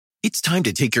It's time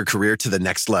to take your career to the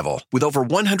next level. With over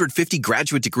 150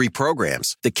 graduate degree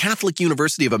programs, the Catholic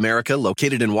University of America,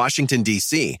 located in Washington,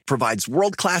 D.C., provides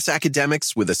world-class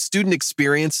academics with a student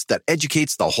experience that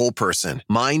educates the whole person,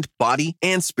 mind, body,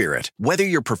 and spirit. Whether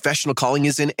your professional calling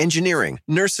is in engineering,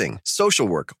 nursing, social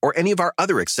work, or any of our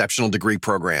other exceptional degree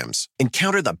programs,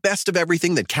 encounter the best of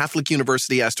everything that Catholic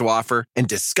University has to offer and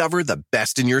discover the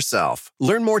best in yourself.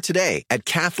 Learn more today at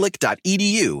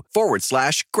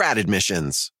catholic.edu/grad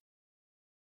admissions.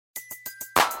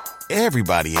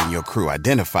 Everybody in your crew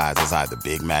identifies as either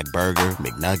Big Mac Burger,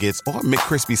 McNuggets, or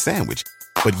McCrispy Sandwich.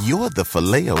 But you're the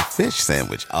Filet-O-Fish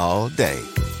Sandwich all day.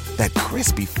 That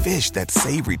crispy fish, that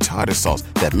savory tartar sauce,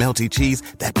 that melty cheese,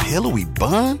 that pillowy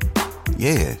bun.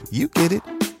 Yeah, you get it.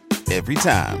 Every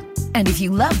time. And if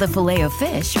you love the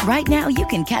Filet-O-Fish, right now you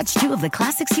can catch two of the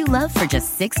classics you love for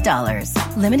just $6.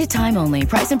 Limited time only.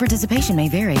 Price and participation may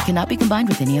vary. Cannot be combined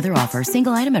with any other offer.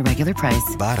 Single item at regular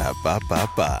price.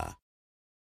 Ba-da-ba-ba-ba.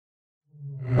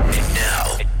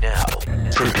 And now,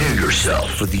 prepare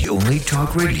yourself for the only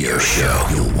talk radio show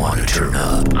you'll want to turn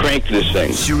up. Crank this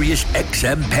thing. Sirius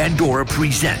XM Pandora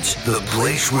presents the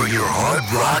place where your hard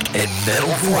rock and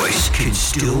metal voice can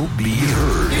still be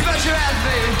heard. You bet your ass,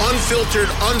 baby. Unfiltered,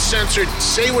 uncensored,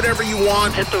 say whatever you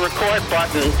want. Hit the record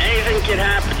button. Anything can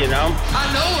happen, you know?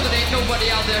 I know that ain't nobody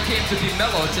out there came to be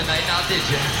mellow tonight, now did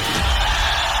you?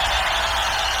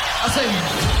 I say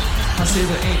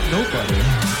there ain't nobody.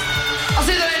 I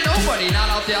say there ain't nobody not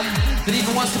out there that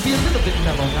even wants to be a little bit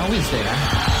mellow, now is there?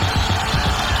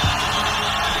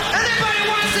 Anybody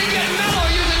wants to get mellow,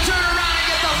 you can turn around and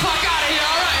get the fuck out of here,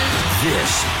 alright?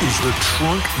 This is the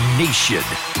Trunk Nation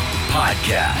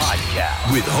podcast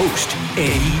with host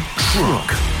Eddie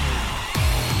Trunk.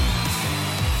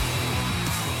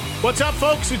 What's up,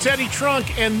 folks? It's Eddie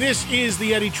Trunk, and this is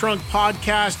the Eddie Trunk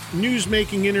podcast,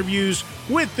 news-making interviews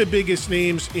with the biggest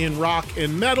names in rock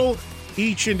and metal.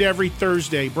 Each and every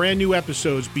Thursday, brand new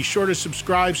episodes. Be sure to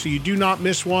subscribe so you do not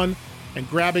miss one, and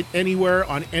grab it anywhere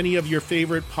on any of your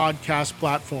favorite podcast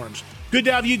platforms. Good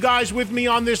to have you guys with me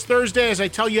on this Thursday. As I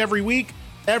tell you every week,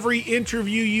 every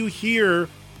interview you hear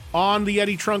on the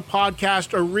Eddie Trunk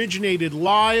podcast originated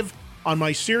live on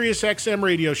my Sirius XM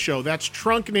radio show. That's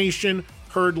Trunk Nation,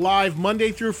 heard live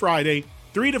Monday through Friday,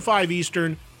 3 to 5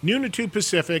 Eastern, noon to 2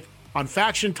 Pacific, on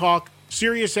Faction Talk,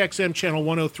 Sirius XM Channel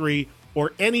 103,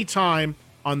 or anytime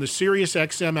on the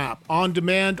SiriusXM app, on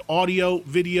demand, audio,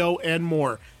 video, and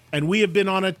more. And we have been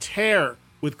on a tear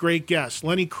with great guests.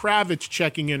 Lenny Kravitz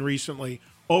checking in recently,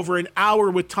 over an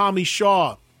hour with Tommy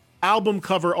Shaw, album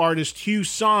cover artist Hugh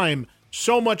Syme,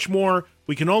 so much more.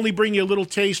 We can only bring you a little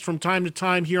taste from time to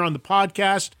time here on the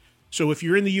podcast. So if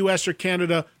you're in the US or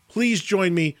Canada, please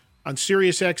join me on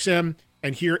SiriusXM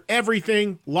and hear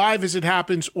everything live as it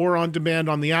happens or on demand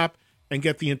on the app and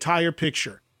get the entire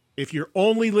picture. If you're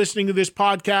only listening to this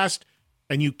podcast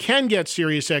and you can get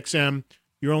SiriusXM,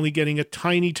 you're only getting a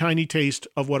tiny, tiny taste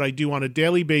of what I do on a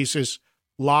daily basis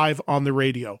live on the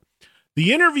radio.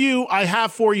 The interview I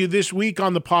have for you this week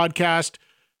on the podcast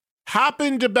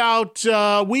happened about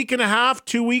a week and a half,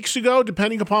 2 weeks ago,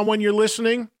 depending upon when you're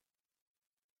listening.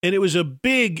 And it was a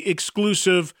big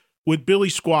exclusive with Billy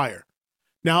Squier.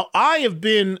 Now, I have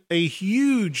been a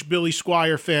huge Billy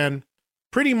Squier fan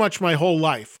pretty much my whole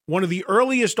life. One of the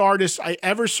earliest artists I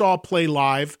ever saw play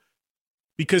live,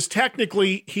 because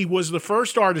technically he was the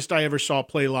first artist I ever saw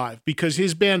play live, because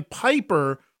his band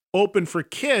Piper opened for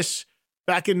Kiss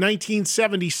back in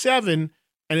 1977,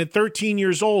 and at 13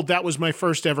 years old, that was my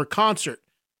first ever concert.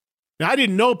 Now, I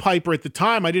didn't know Piper at the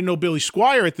time. I didn't know Billy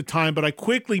Squier at the time, but I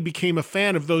quickly became a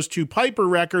fan of those two Piper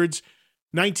records.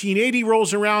 1980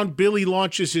 rolls around, Billy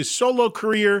launches his solo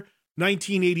career.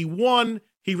 1981,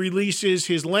 he releases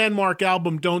his landmark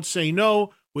album, Don't Say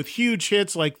No, with huge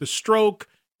hits like The Stroke,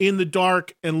 In the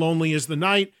Dark, and Lonely as the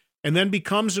Night, and then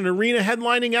becomes an arena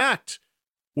headlining act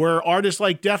where artists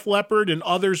like Def Leppard and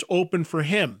others open for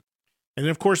him. And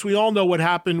of course, we all know what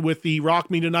happened with the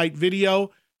Rock Me Tonight video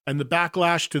and the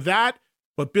backlash to that,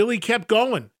 but Billy kept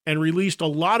going and released a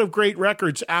lot of great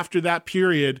records after that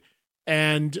period,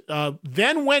 and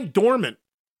then went dormant.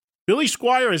 Billy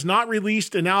Squier has not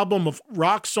released an album of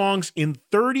rock songs in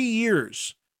 30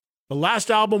 years. The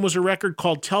last album was a record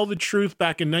called Tell the Truth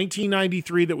back in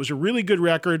 1993 that was a really good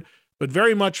record, but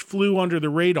very much flew under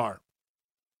the radar.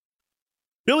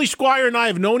 Billy Squier and I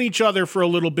have known each other for a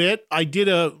little bit. I did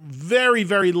a very,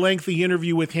 very lengthy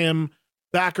interview with him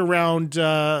back around,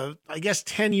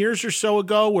 10 years or so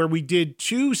ago, where we did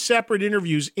two separate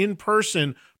interviews in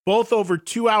person, both over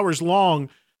 2 hours long,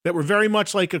 that were very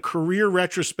much like a career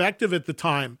retrospective at the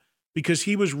time, because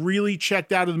he was really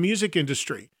checked out of the music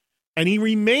industry. And he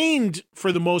remained,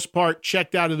 for the most part,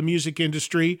 checked out of the music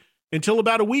industry until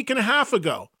about a week and a half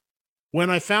ago, when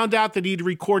I found out that he'd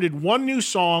recorded one new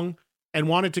song and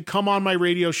wanted to come on my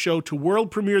radio show to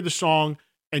world premiere the song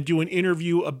and do an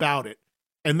interview about it.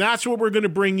 And that's what we're going to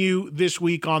bring you this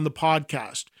week on the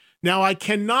podcast. Now, I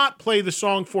cannot play the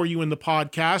song for you in the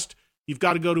podcast. You've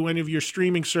got to go to any of your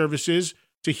streaming services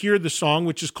to hear the song,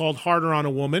 which is called Harder on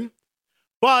a Woman.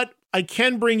 But I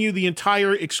can bring you the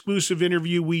entire exclusive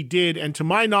interview we did. And to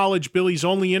my knowledge, Billy's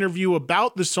only interview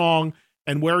about the song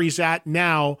and where he's at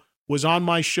now was on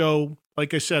my show,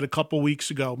 like I said, a couple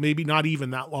weeks ago, maybe not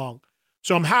even that long.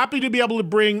 So I'm happy to be able to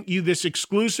bring you this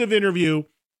exclusive interview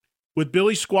with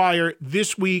Billy Squier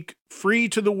this week, free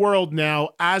to the world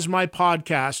now as my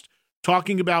podcast,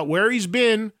 talking about where he's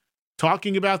been,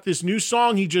 talking about this new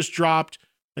song he just dropped,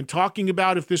 and talking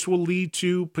about if this will lead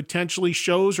to potentially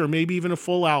shows or maybe even a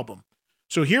full album.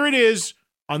 So here it is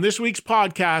on this week's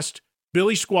podcast,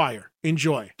 Billy Squier.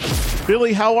 Enjoy.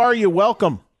 Billy, how are you?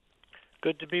 Welcome.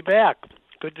 Good to be back.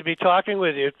 Good to be talking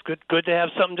with you. Good to have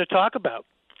something to talk about.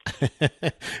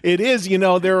 It is. You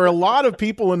know, there are a lot of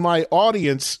people in my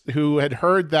audience who had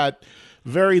heard that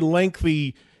very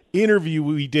lengthy interview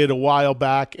we did a while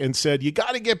back and said, you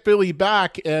got to get Billy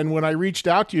back. And when I reached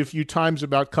out to you a few times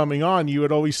about coming on, you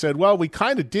had always said, well, we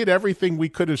kind of did everything we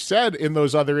could have said in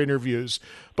those other interviews.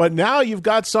 But now you've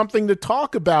got something to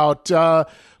talk about. But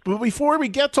before we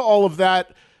get to all of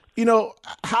that, you know,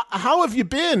 how have you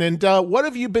been, and what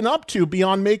have you been up to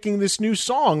beyond making this new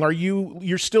song?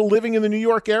 You're still living in the New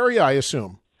York area, I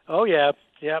assume? Oh yeah.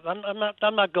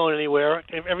 I'm not going anywhere.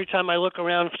 Every time I look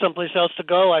around for someplace else to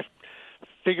go, I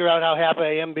figure out how happy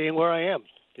I am being where I am.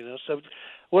 You know, so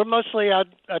we're mostly out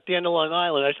at the end of Long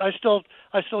Island. I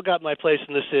still got my place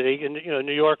in the city, and you know,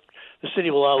 New York, the city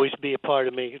will always be a part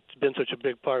of me. It's been such a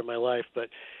big part of my life, but.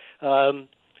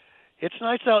 It's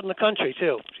nice out in the country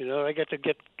too. You know, I get to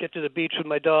the beach with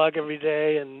my dog every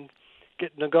day and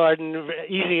get in the garden.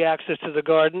 Easy access to the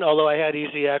garden, although I had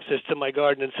easy access to my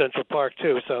garden in Central Park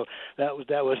too. So that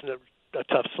wasn't a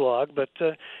tough slog. But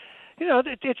you know,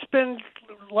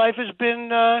 life has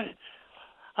been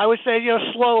I would say, you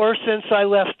know, slower since I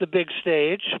left the big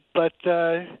stage, but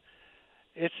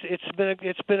it's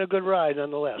been a good ride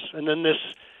nonetheless. And then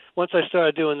once I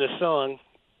started doing this song,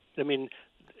 I mean.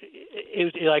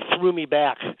 It like threw me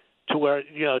back to where,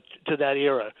 you know, to that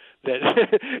era that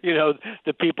you know,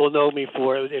 the people know me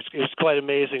for. It's quite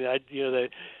amazing.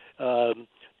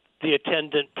 The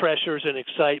attendant pressures and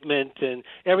excitement and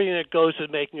everything that goes with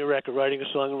making a record, writing a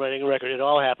song and writing a record. It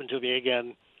all happened to me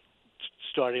again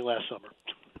starting last summer.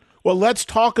 Well, let's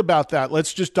talk about that.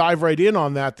 Let's just dive right in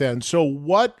on that then. So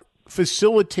what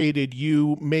facilitated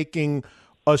you making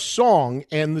a song?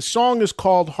 And the song is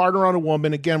called Harder on a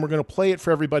Woman. Again, we're going to play it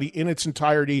for everybody in its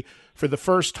entirety for the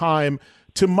first time.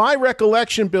 To my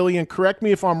recollection, Billy, and correct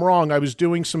me if I'm wrong, I was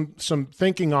doing some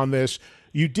thinking on this.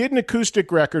 You did an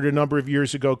acoustic record a number of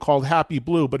years ago called Happy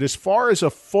Blue, but as far as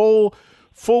a full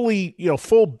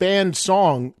band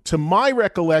song, to my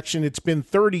recollection, it's been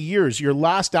 30 years. Your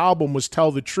last album was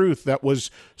Tell the Truth that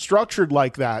was structured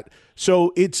like that.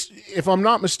 So it's, if I'm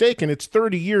not mistaken, it's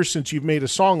 30 years since you've made a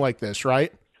song like this,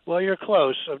 right? Well, you're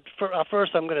close.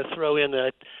 First, I'm going to throw in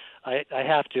that I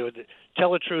have to.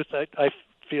 Tell the Truth, I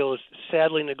feel is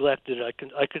sadly neglected. I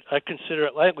consider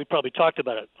it, I think we probably talked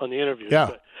about it on the interview. Yeah.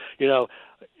 But, you know,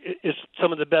 it's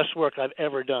some of the best work I've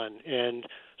ever done and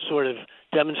sort of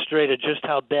demonstrated just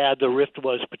how bad the rift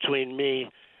was between me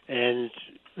and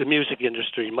the music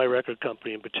industry, my record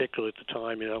company in particular at the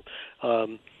time, you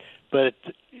know. But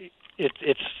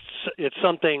it's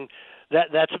something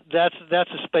that's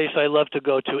a space I love to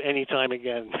go to anytime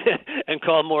again and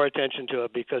call more attention to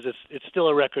it because it's still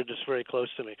a record that's very close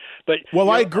to me. But well,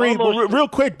 I agree. Real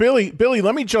quick, Billy,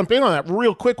 let me jump in on that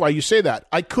real quick while you say that.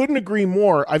 I couldn't agree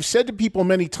more. I've said to people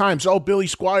many times, "Oh, Billy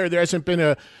Squier, there hasn't been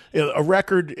a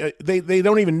record. They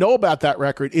don't even know about that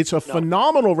record. It's a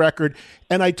phenomenal record."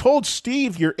 And I told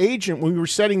Steve, your agent, when we were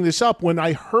setting this up, when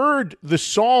I heard the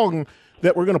song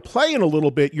that we're going to play in a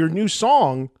little bit, your new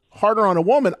song, Harder on a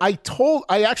Woman, I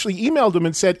actually emailed him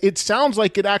and said, it sounds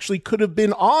like it actually could have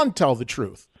been on Tell the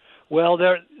Truth. Well,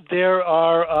 there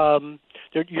are,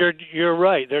 you're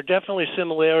right. There are definitely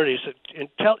similarities. In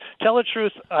Tell the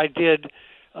Truth, I did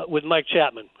with Mike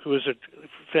Chapman, who was a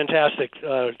fantastic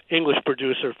English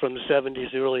producer from the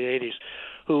 70s, the early 80s,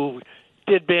 who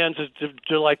did bands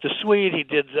like The Sweet. He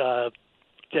did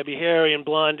Debbie Harry and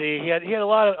Blondie. He had a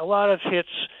lot of hits.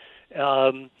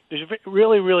 He's a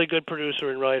really, really good producer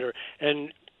and writer.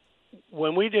 And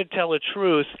when we did Tell the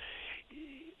Truth,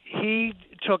 he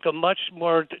took a much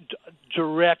more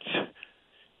direct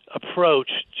approach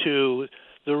to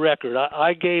the record.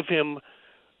 I gave him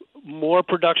more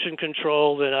production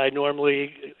control than I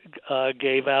normally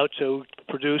gave out to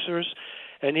producers,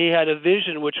 and he had a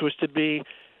vision which was to be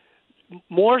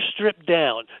more stripped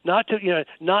down, not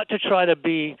to try to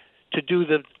do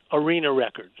the arena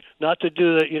record, not to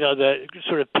do the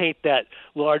sort of paint that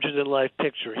larger than life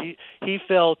picture. He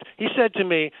said to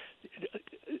me,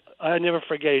 I never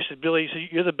forget. He said, "Billy,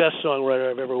 you're the best songwriter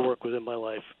I've ever worked with in my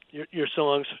life. Your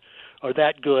songs are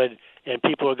that good, and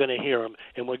people are going to hear them,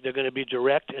 and they're going to be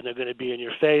direct, and they're going to be in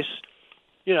your face.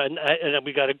 And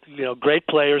we got great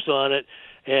players on it,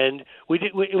 and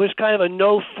it was kind of a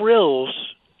no frills,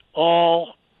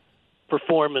 all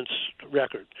performance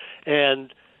record.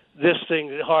 And this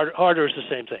thing, harder is the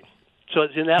same thing. So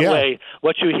in that way,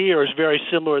 what you hear is very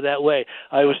similar that way.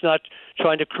 I was not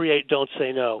trying to create Don't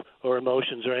Say No or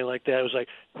Emotions or anything like that. It was like,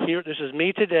 here, this is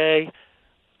me today.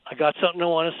 I got something I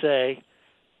want to say.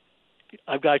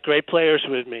 I've got great players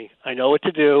with me. I know what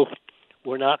to do.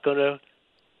 We're not going to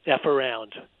F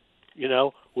around.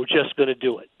 We're just going to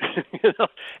do it.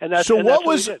 And that's what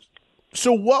we did.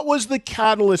 So what was the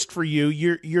catalyst for you?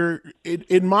 You're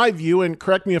in my view, and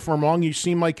correct me if I'm wrong, you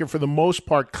seem like you're for the most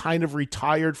part kind of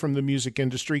retired from the music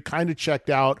industry, kind of checked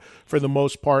out for the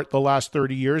most part the last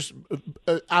 30 years,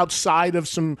 outside of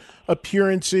some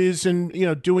appearances and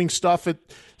doing stuff at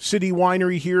City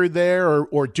Winery here or there,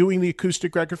 or doing the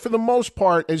acoustic record. For the most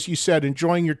part, as you said,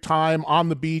 enjoying your time on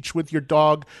the beach with your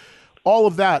dog, all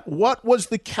of that. What was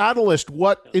the catalyst?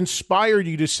 What inspired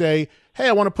you to say, hey,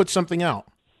 I want to put something out?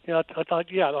 I thought,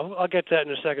 I'll get to that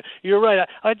in a second. You're right.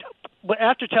 But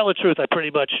after Tell the Truth, I pretty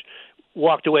much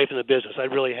walked away from the business. I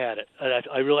really had it. And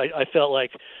I felt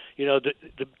like, the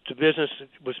business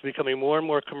was becoming more and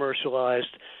more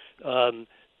commercialized. The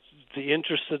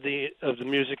interests of the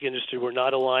music industry were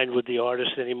not aligned with the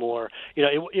artist anymore.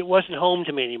 It wasn't home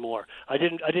to me anymore. I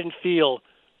didn't feel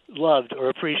loved or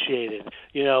appreciated.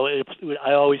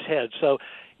 I always had. So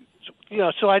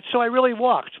I really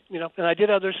walked, and I did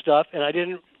other stuff, and I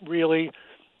didn't really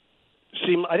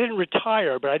I didn't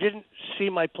retire, but I didn't see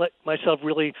myself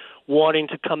really wanting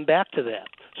to come back to that.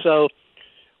 So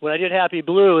when I did Happy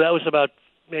Blue, that was about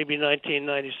maybe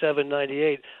 1997,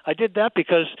 98. I did that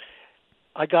because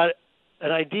I got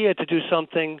an idea to do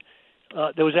something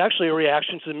that was actually a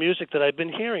reaction to the music that I'd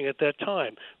been hearing at that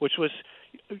time, which was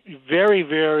very,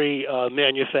 very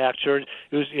manufactured.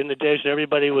 It was in the days when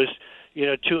everybody was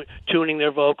tuning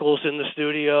their vocals in the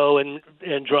studio and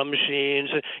drum machines.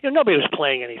 Nobody was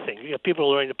playing anything. People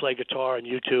were learning to play guitar on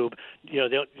YouTube.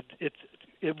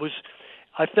 It was.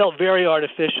 I felt very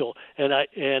artificial, and I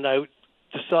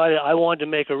decided I wanted to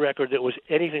make a record that was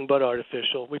anything but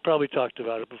artificial. We probably talked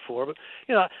about it before, but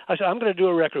I said I'm going to do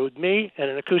a record with me and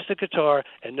an acoustic guitar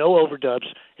and no overdubs,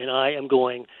 and I am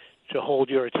going to hold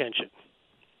your attention.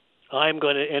 I'm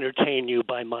going to entertain you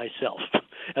by myself.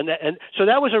 And so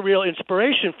that was a real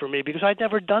inspiration for me because I'd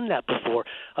never done that before.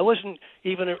 I wasn't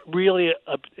even really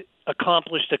a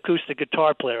accomplished acoustic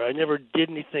guitar player. I never did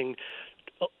anything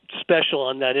special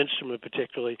on that instrument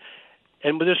particularly.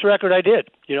 And with this record, I did.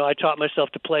 I taught myself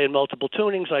to play in multiple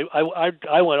tunings.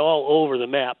 I went all over the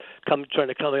map, trying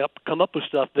to come up with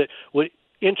stuff that would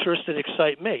interest and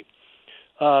excite me.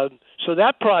 So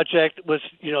that project was,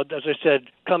 as I said,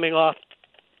 coming off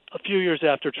a few years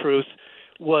after Truth,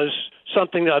 was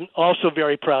something that I'm also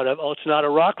very proud of. It's not a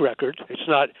rock record. It's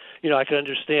not, I can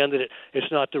understand that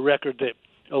it's not the record that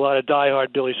a lot of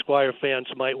diehard Billy Squier fans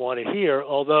might want to hear,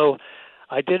 although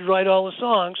I did write all the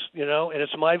songs, and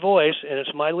it's my voice and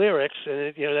it's my lyrics,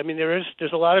 and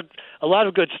there's a lot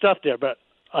of good stuff there, but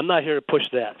I'm not here to push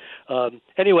that.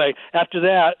 Anyway, after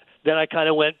that, then I kind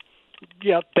of went,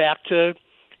 back to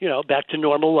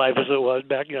normal life as it was,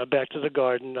 back to the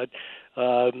garden.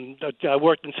 I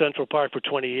worked in Central Park for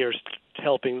 20 years,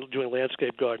 doing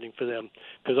landscape gardening for them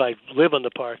because I live on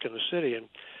the park in the city, and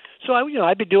so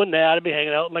I'd be doing that. I'd be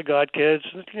hanging out with my godkids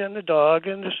and the dog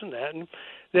and this and that, and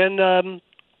then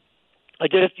I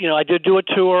did do a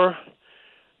tour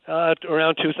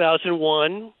around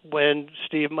 2001 when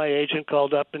Steve, my agent,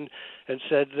 called up and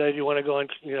said, "You want to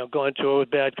go on tour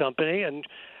with Bad Company and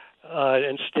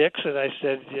Styx?" And I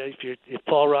said, if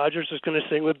Paul Rogers is going to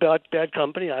sing with Bad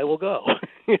Company, I will go.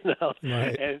 Right.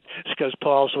 And it's because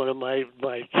Paul's one of my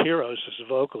heroes as a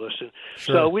vocalist. And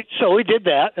sure. so we did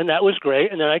that, and that was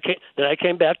great. And then I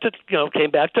came back to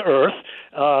Earth.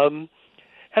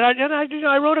 And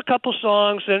I wrote a couple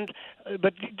songs,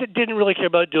 but didn't really care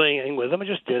about doing anything with them. I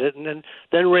just did it, and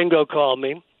then Ringo called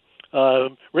me.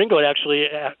 Ringo had actually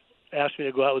asked me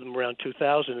to go out with him around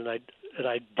 2000, and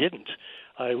I didn't.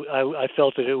 I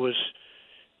felt that it was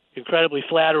incredibly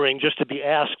flattering just to be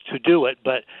asked to do it,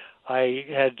 but I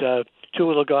had two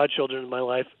little godchildren in my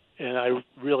life, and I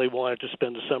really wanted to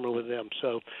spend the summer with them.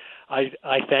 So I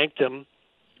thanked him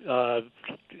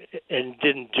and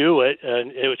didn't do it,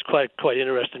 and it was quite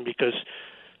interesting because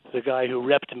the guy who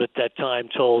repped him at that time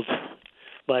told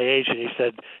my agent,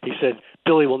 he said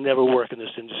Billy will never work in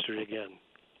this industry again.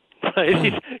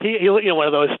 Right? he one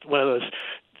of those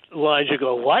lines you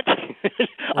go, what?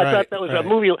 I thought that was a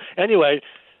movie anyway.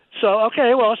 So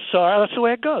okay, well, sorry, that's the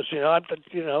way it goes.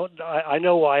 I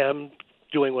know why I'm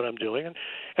doing what I'm doing. And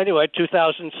anyway,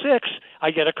 2006,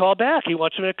 I get a call back. He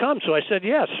wants me to come, so I said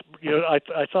yes.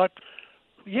 I thought,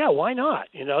 yeah, why not?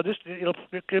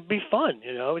 It could be fun.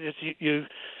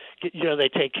 They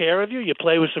take care of you. You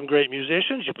play with some great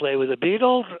musicians. You play with the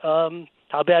Beatles.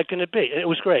 How bad can it be? And it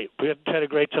was great. We had a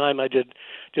great time. I did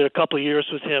a couple of years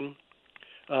with him,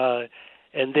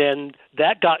 and then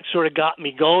that got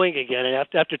me going again. And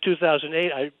after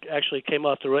 2008, I actually came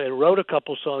off the road and wrote a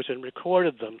couple songs and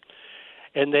recorded them.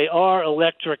 And they are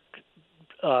electric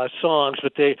songs,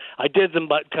 but I did them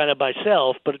kind of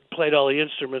myself, but played all the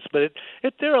instruments. But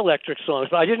they're electric songs,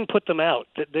 but I didn't put them out.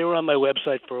 They were on my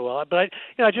website for a while. But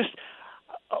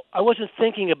I wasn't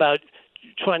thinking about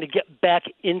trying to get back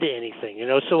into anything,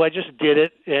 So I just did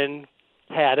it and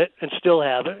had it and still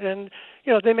have it. And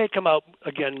they may come out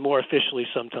again more officially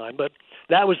sometime. But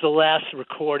that was the last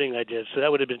recording I did, so that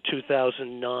would have been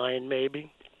 2009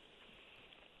 maybe.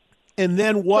 And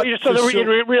then what?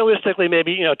 Realistically,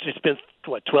 maybe it's been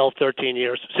 12, 13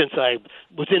 years since I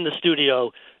was in the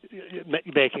studio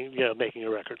making a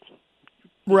record.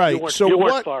 Right. You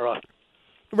weren't far off.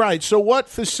 Right. So what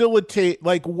facilitate?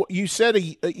 Like you said,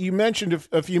 you mentioned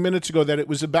a few minutes ago that it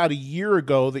was about a year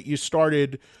ago that you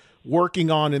started working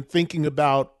on and thinking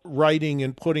about writing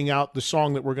and putting out the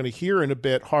song that we're going to hear in a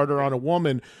bit, "Harder on a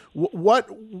Woman." What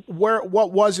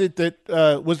was it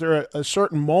that was there a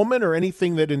certain moment or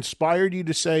anything that inspired you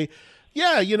to say,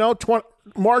 yeah,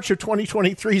 March of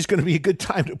 2023 is going to be a good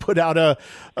time to put out a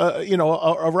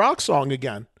rock song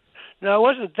again? No, it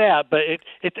wasn't that, but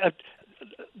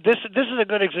this is a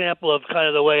good example of kind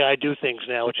of the way I do things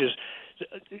now, which is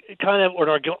kind of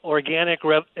an organic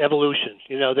evolution.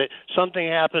 That something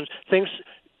happens.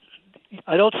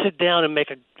 I don't sit down and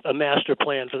make a master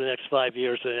plan for the next 5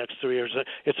 years or the next 3 years.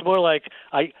 It's more like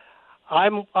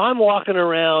I'm walking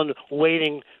around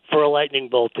waiting for a lightning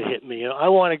bolt to hit me. I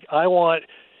want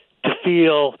to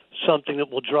feel something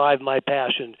that will drive my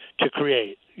passion to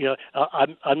create.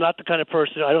 I'm not the kind of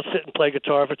person. I don't sit and play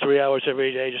guitar for 3 hours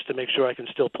every day just to make sure I can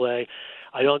still play.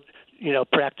 I don't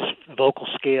practice vocal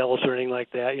scales or anything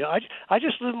like that. I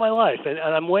just live my life, and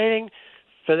I'm waiting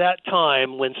for that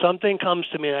time when something comes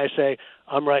to me and I say,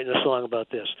 I'm writing a song about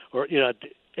this, or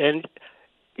and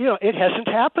it hasn't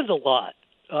happened a lot.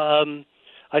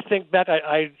 I think back,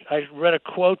 I read a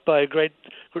quote by the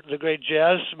great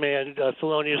jazz man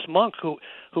Thelonious Monk,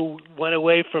 who went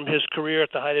away from his career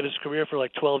at the height of his career for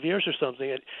like 12 years or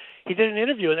something, and he did an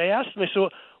interview, and they asked me, so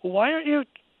why aren't you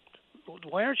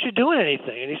doing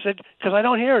anything? And he said, because I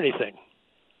don't hear anything.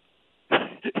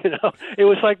 It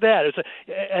was like that.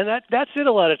 And that's it.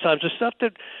 A lot of times, the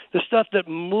stuff that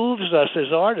moves us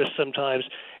as artists sometimes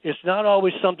is not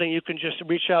always something you can just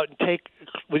reach out and take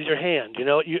with your hand.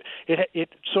 It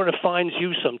sort of finds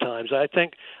you sometimes. I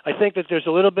think that there's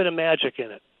a little bit of magic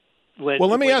in it.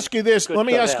 Let me ask you this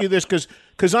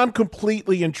because I'm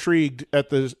completely intrigued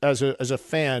as a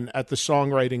fan at the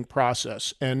songwriting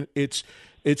process, and it's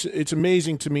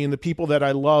amazing to me, and the people that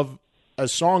I love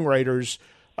as songwriters,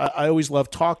 I always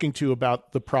love talking to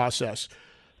about the process,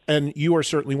 and you are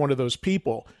certainly one of those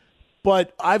people.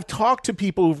 But I've talked to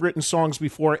people who've written songs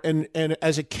before, and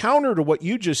as a counter to what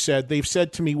you just said, they've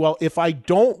said to me, well, if I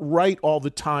don't write all the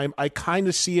time, I kind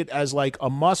of see it as like a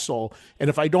muscle, and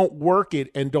if I don't work it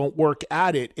and don't work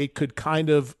at it, it could kind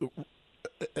of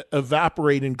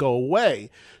evaporate and go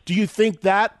away. Do you think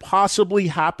that possibly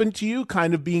happened to you,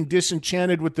 kind of being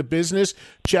disenchanted with the business,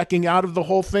 checking out of the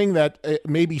whole thing, that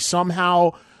maybe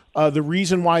somehow the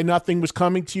reason why nothing was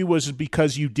coming to you was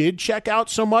because you did check out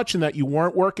so much and that you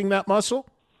weren't working that muscle?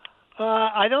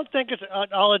 I don't think it's.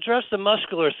 I'll address the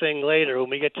muscular thing later when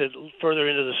we get to further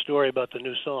into the story about the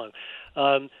new song.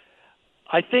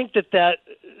 I think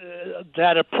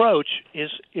that approach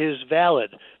is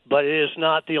valid, but it is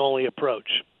not the only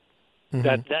approach.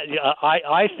 Mm-hmm.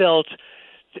 I felt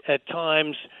at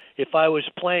times if I was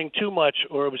playing too much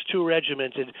or it was too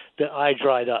regimented, that I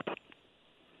dried up.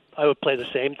 I would play the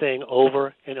same thing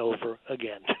over and over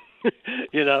again.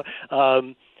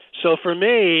 So for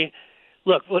me,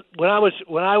 look, when I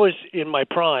was in my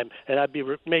prime and I'd be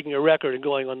making a record and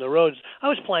going on the roads, I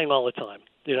was playing all the time.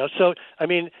 So I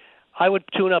mean, I would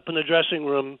tune up in the dressing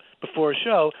room before a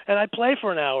show, and I'd play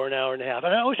for an hour and a half.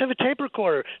 And I always have a tape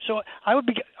recorder, so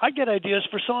I'd get ideas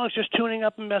for songs just tuning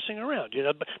up and messing around, you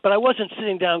know. But I wasn't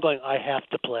sitting down going, I have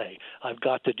to play. I've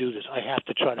got to do this. I have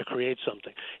to try to create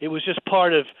something. It was just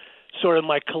part of sort of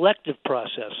my collective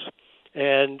process.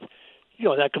 And you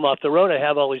know, when I come off the road, I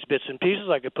have all these bits and pieces.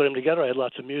 I could put them together. I had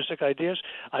lots of music ideas.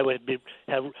 I would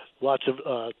have lots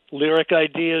of lyric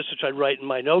ideas, which I'd write in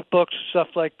my notebooks, stuff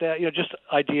like that. You know, just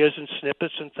ideas and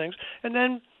snippets and things. And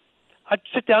then I'd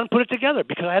sit down and put it together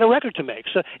because I had a record to make.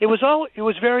 So it was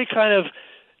very kind of,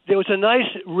 there was a nice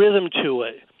rhythm to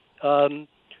it.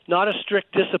 Not a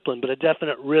strict discipline, but a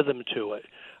definite rhythm to it.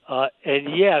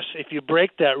 And yes, if you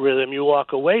break that rhythm, you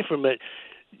walk away from it.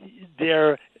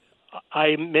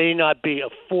 I may not be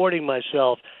affording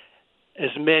myself as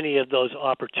many of those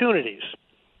opportunities.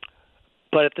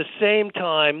 But at the same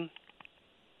time,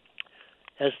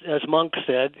 as Monk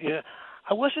said, you know,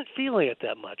 I wasn't feeling it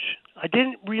that much. I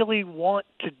didn't really want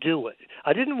to do it.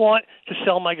 I didn't want to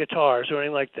sell my guitars or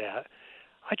anything like that.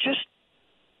 I just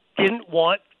didn't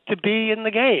want to be in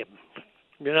the game,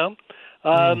 you know?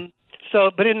 So,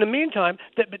 but in the meantime,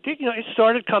 you know, it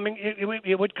started coming.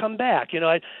 It would come back. You know,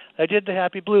 I did the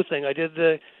Happy Blue thing. I did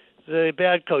the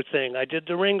Bad Coat thing. I did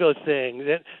the Ringo thing.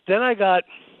 Then I got,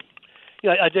 you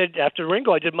know, I did after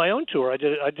Ringo. I did my own tour. I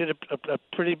did a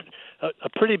pretty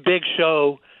big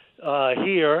show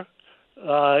here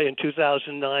in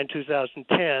 2009,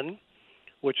 2010,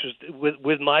 which was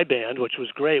with my band, which was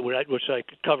great. Which I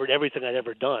covered everything I'd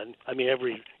ever done. I mean,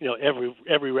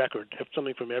 every record,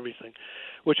 something from everything.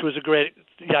 Which was a great.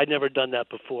 Yeah, I'd never done that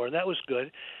before, and that was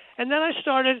good. And then I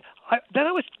started. Then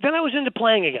I was into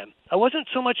playing again. I wasn't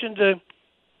so much into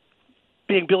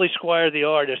being Billy Squier the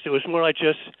artist. It was more like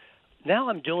just now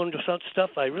I'm doing some stuff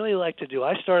I really like to do.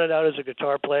 I started out as a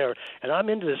guitar player, and I'm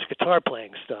into this guitar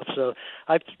playing stuff. So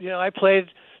I played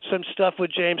some stuff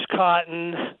with James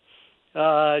Cotton.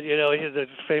 You know, he's the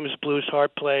famous blues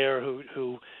harp player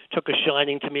who took a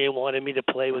shining to me and wanted me to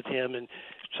play with him, and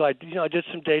so I did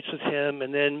some dates with him,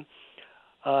 and then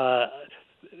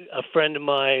a friend of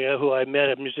mine who I met,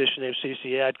 a musician named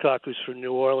C.C. Adcock, who's from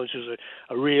New Orleans, who's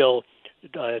a real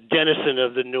denizen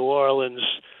of the New Orleans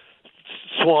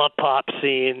swamp pop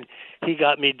scene. He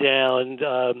got me down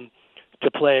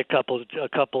to play a couple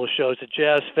of shows at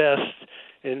Jazz Fest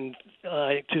in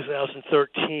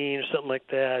 2013 or something like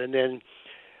that, and then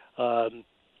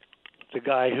the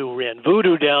guy who ran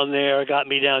Voodoo down there got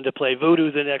me down to play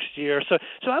Voodoo the next year. So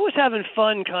I was having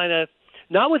fun, kind of,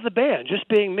 not with the band, just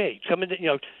being me. Coming to, you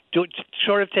know,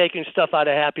 sort of taking stuff out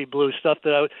of Happy Blue, stuff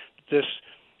that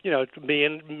me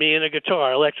and a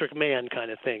guitar, Electric Man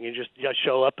kind of thing. You just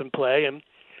show up and play, and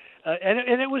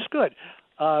it was good.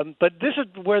 But this is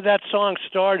where that song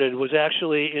started, was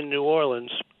actually in New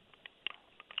Orleans,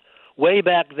 way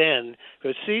back then,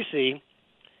 because Cece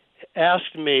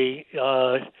asked me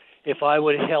if I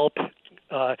would help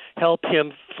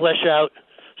him flesh out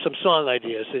some song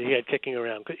ideas that he had kicking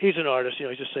around. He's an artist, you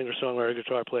know, he's a singer-songwriter,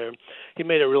 guitar player. He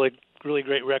made a really, really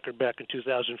great record back in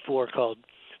 2004 called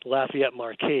Lafayette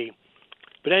Marquis.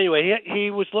 But anyway, he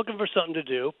was looking for something to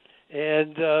do,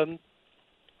 and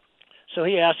so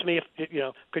he asked me if, you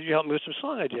know, could you help me with some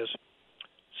song ideas?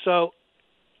 So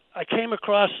I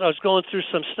was going through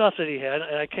some stuff that he had,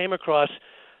 and I came across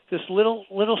this little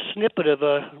snippet of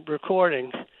a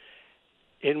recording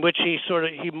in which he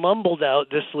mumbled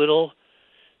out this little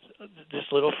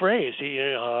phrase.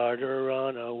 Harder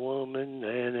on a woman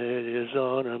than it is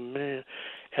on a man.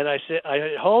 And I said,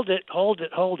 hold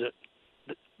it.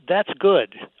 That's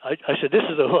good. I said, this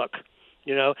is a hook.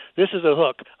 You know, this is a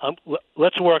hook.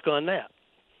 Let's work on that.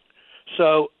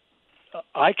 So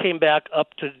I came back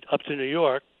up to New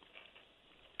York,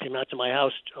 came out to my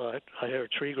house. I had a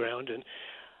tree ground, and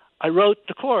I wrote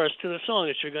the chorus to the song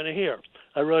that you're going to hear.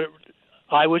 I wrote it.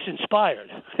 I was inspired.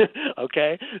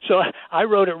 Okay, so I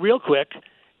wrote it real quick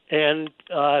and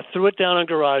threw it down on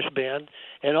GarageBand,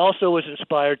 and also was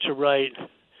inspired to write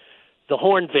the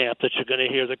horn vamp that you're going to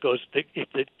hear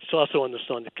it's also on the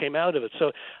song that came out of it.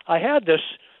 So I had this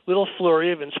little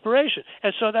flurry of inspiration,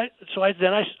 and so I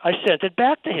sent it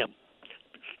back to him,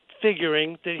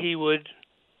 figuring that he would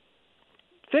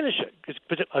finish it,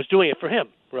 because I was doing it for him,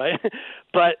 right?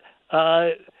 But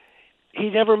he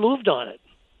never moved on it.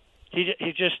 He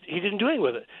didn't do anything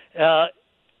with it,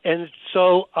 and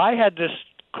so I had this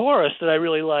chorus that I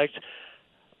really liked,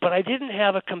 but I didn't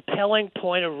have a compelling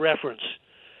point of reference,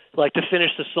 like to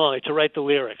finish the song, like to write the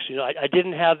lyrics. You know, I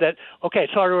didn't have that. Okay,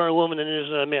 it's harder on a woman than it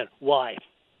is on a man. Why?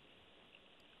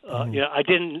 You know, I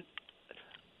didn't.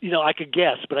 You know, I could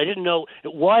guess, but I didn't know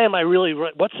why am I really.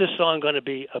 What's this song going to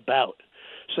be about?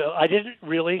 So I didn't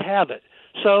really have it.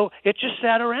 So it just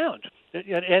sat around.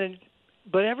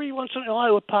 But every once in a while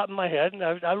it would pop in my head, and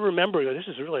I remember, this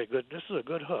is a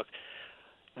good hook.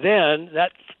 Then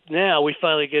now we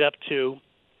finally get up to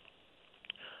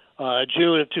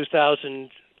June of 2000.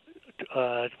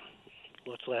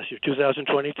 What's last year?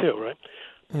 2022, right?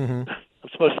 Mm-hmm. I'm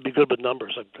supposed to be good with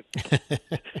numbers.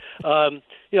 Last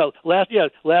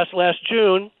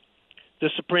June, the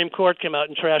Supreme Court came out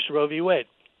and trashed Roe v. Wade,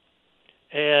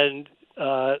 and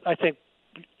I think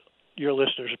your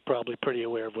listeners are probably pretty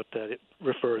aware of what that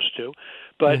refers to.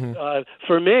 But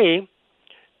for me,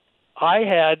 I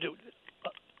had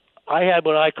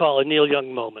what I call a Neil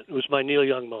Young moment. It was my Neil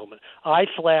Young moment. I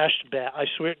flashed back. I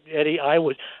swear, Eddie, I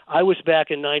was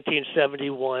back in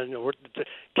 1971, or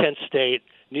Kent State.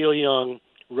 Neil Young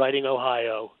writing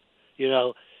Ohio.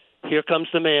 Here comes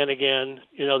the man again.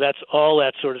 That's all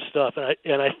that sort of stuff.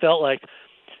 And I felt like,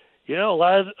 a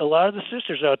lot of the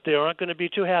sisters out there aren't going to be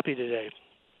too happy today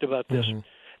about this.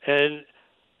 And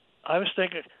I was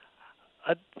thinking,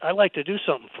 I'd like to do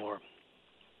something for them.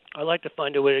 I'd like to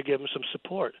find a way to give them some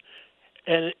support.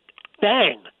 And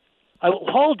bang,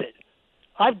 hold it.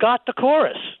 I've got the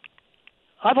chorus.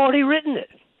 I've already written it.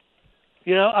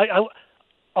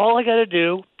 All I got to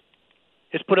do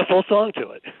is put a full song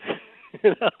to it.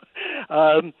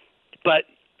 But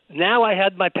now I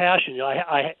had my passion.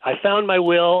 I found my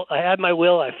will. I had my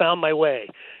will. I found my way.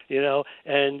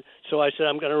 And so I said,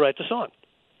 I'm going to write the song.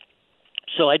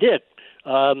 So I did.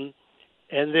 And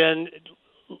then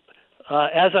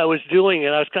as I was doing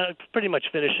it, I was kind of pretty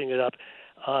much finishing it up.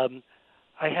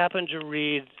 I happened to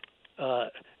read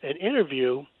an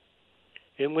interview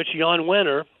in which Jan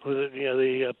Wenner, who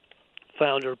the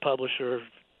founder, publisher of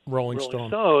Rolling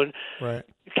Stone, right,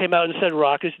 came out and said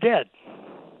rock is dead.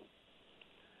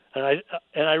 And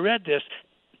I read this.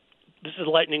 This is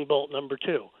lightning bolt number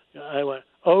 2. I went,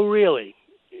 oh really?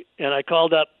 And I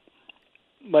called up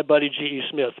my buddy G.E.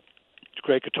 Smith,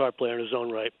 great guitar player in his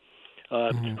own right,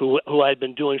 who I'd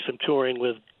been doing some touring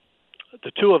with.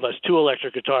 The two of us, 2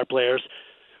 electric guitar players,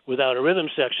 without a rhythm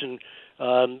section,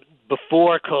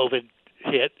 before COVID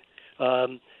hit,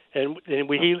 and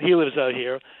he lives out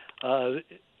here.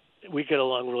 We get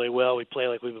along really well. We play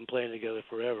like we've been playing together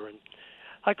forever. And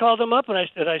I called him up and I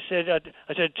said,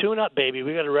 tune up, baby.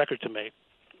 We got a record to make.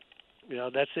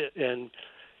 That's it. And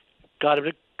got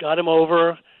him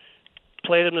over,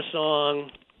 played him the song.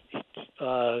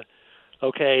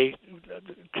 Okay,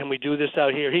 can we do this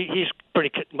out here? He's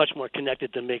much more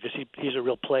connected than me because he's a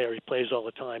real player. He plays all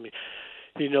the time.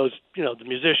 He knows the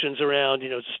musicians around. He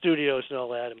knows the studios and all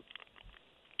that. And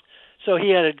so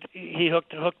he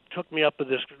hooked me up with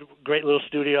this great little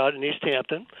studio out in East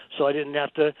Hampton, so I didn't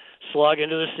have to slog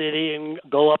into the city and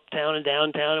go uptown and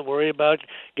downtown and worry about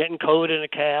getting COVID in a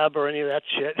cab or any of that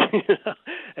shit.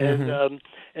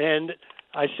 And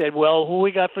I said, well, who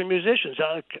we got for musicians?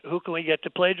 Who can we get to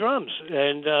play drums?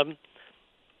 And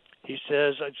he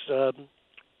says, it's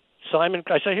Simon.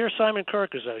 I said, here, Simon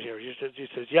Kirk is out here. He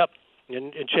says, yep.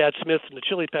 And Chad Smith from the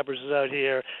Chili Peppers is out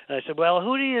here. And I said, well,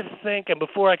 who do you think? And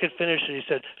before I could finish it, he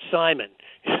said, Simon.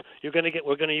 We're going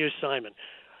to use Simon.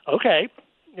 Okay.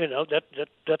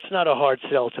 That's not a hard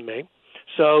sell to me.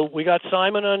 So we got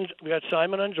Simon on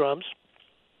drums.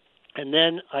 And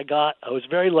then I was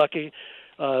very lucky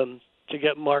to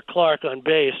get Mark Clark on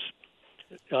bass.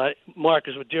 Mark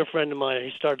is a dear friend of mine.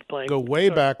 He started playing. Go way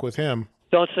back with him.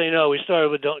 Don't Say No. We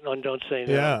started with Don't Say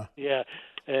No. Yeah. Yeah.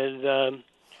 And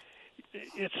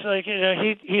it's like,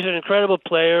 he's an incredible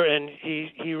player, and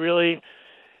he really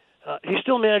he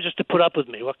still manages to put up with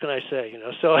me. What can I say?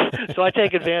 So I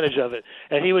take advantage of it.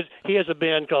 And he has a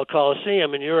band called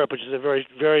Coliseum in Europe, which is a very,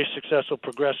 very successful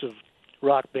progressive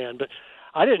rock band. But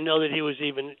I didn't know that he was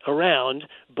even around,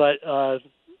 but I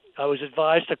was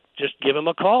advised to just give him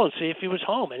a call and see if he was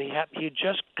home. And he'd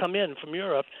just come in from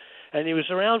Europe, and he was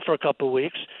around for a couple of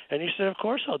weeks, and he said, of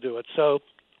course I'll do it. So,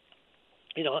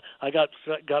 I got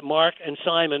Mark and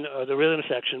Simon, the rhythm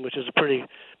section, which is a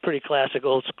pretty classic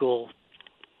old school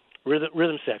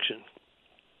rhythm section.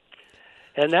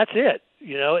 And that's it,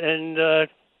 and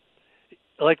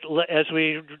like as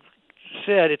we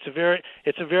said, it's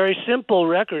a very simple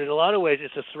record. In a lot of ways,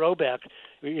 it's a throwback.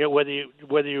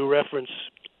 Whether you reference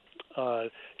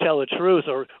Tell the Truth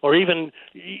or even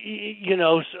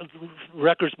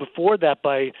records before that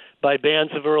by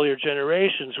bands of earlier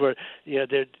generations, where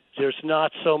there's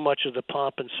not so much of the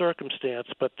pomp and circumstance,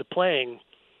 but the playing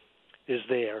is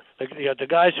there. The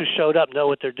guys who showed up know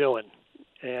what they're doing,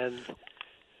 and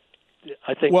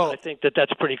I think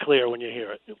that's pretty clear when you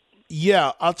hear it.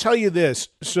 Yeah, I'll tell you this.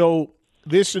 So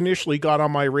this initially got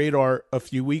on my radar a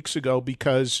few weeks ago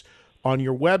because on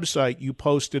your website, you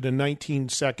posted a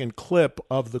 19-second clip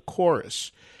of the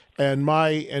chorus.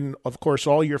 And of course,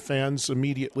 all your fans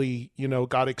immediately,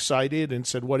 got excited and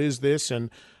said, "What is this?"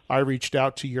 And I reached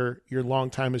out to your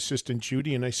longtime assistant,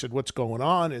 Judy, and I said, "What's going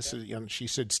on?" And she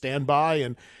said, "Stand by."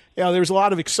 And there was a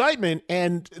lot of excitement.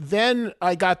 And then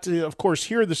I got to, of course,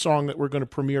 hear the song that we're going to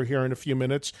premiere here in a few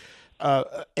minutes.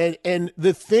 And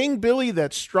the thing, Billy,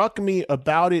 that struck me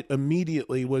about it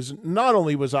immediately was not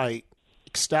only was I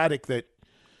ecstatic that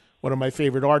one of my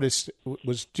favorite artists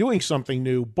was doing something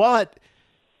new, but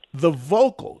the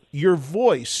vocal, your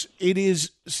voice, it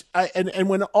is, and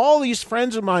when all these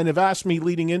friends of mine have asked me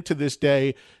leading into this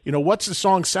day, what's the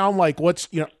song sound like?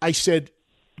 I said,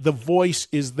 the voice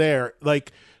is there.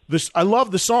 Like this, I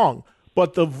love the song,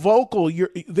 but the vocal,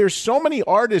 there's so many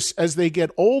artists as they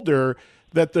get older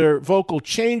that their vocal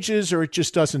changes or it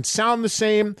just doesn't sound the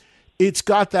same. It's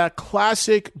got that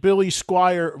classic Billy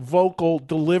Squier vocal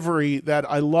delivery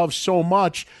that I love so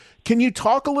much. Can you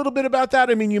talk a little bit about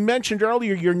that? I mean, you mentioned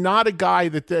earlier you're not a guy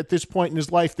that at this point in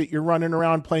his life that you're running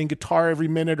around playing guitar every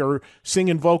minute or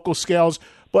singing vocal scales,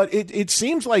 but it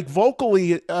seems like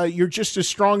vocally you're just as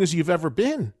strong as you've ever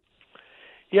been.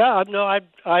 Yeah, no,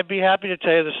 I'd be happy to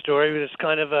tell you the story. It's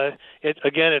kind of it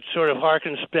sort of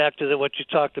harkens back to what you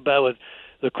talked about with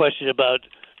the question about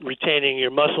retaining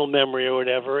your muscle memory or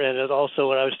whatever, and it also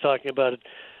what I was talking about,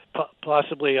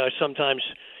 possibly sometimes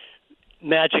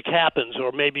magic happens,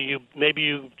 or maybe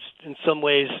you in some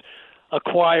ways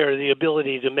acquire the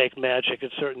ability to make magic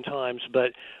at certain times.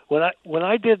 But when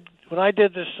I did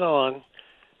this song,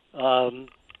 I'm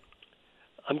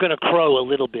going to crow a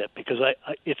little bit because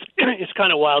it's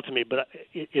kind of wild to me, but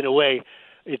in a way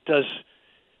it does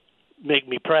make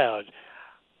me proud.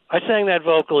 I sang that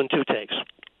vocal in 2 takes.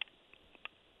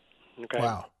 Okay.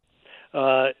 Wow.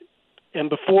 And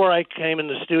before I came in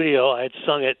the studio, I had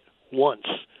sung it once,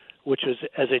 which was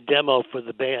as a demo for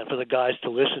the band, for the guys to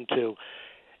listen to.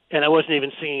 And I wasn't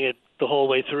even singing it the whole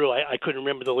way through. I couldn't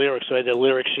remember the lyrics, so I had the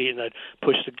lyric sheet, and I'd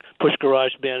push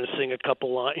GarageBand and sing a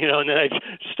couple lines, and then I'd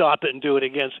stop it and do it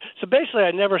again. So basically,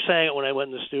 I never sang it when I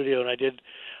went in the studio, and I did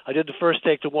the first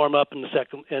take to warm up, and the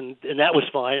second, and that was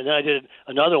fine. And then I did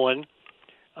another one,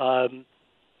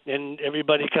 and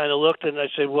everybody kind of looked, and I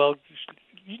said, well,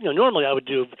 normally I would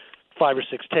do 5 or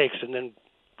 6 takes and then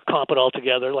comp it all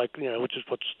together, which is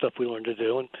what stuff we learned to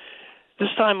do. And this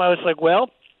time I was like, well,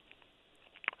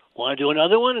 want to do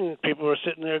another one? And people were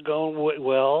sitting there going,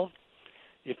 well,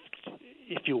 if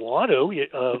you want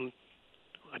to,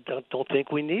 I don't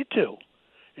think we need to.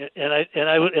 And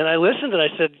I listened and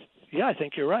I said, yeah, I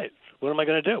think you're right. What am I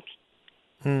going to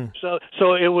do?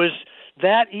 So it was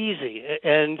that easy,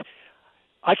 and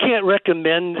I can't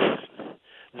recommend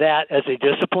that as a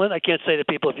discipline. I can't say to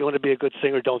people, if you want to be a good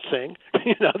singer, don't sing.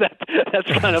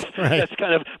 That's kind of right. That's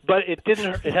kind of. But it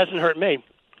hasn't hurt me.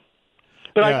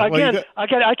 But Yeah,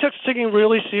 I took singing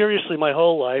really seriously my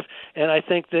whole life, and I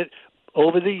think that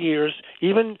over the years,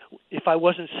 even if I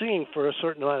wasn't singing for a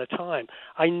certain amount of time,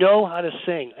 I know how to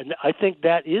sing, and I think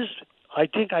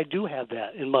I do have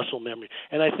that in muscle memory.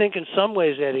 And I think in some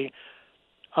ways, Eddie,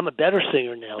 I'm a better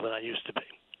singer now than I used to be.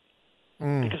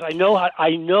 Because I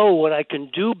know what I can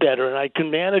do better, and I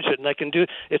can manage it, and I can do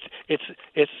it's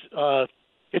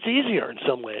easier in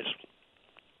some ways.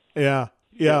 Yeah.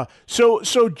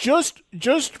 So just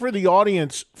for the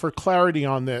audience, for clarity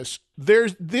on this,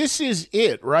 this is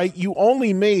it, right? You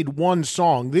only made one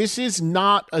song. This is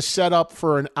not a setup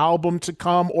for an album to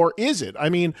come, or is it? I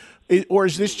mean, or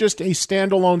is this just a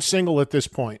standalone single at this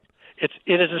point?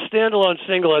 It is a standalone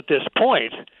single at this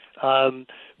point,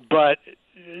 but.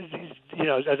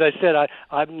 As I said,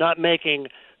 I'm not making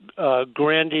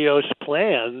grandiose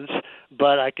plans,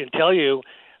 but I can tell you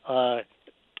I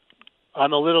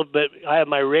have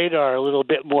my radar a little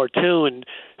bit more tuned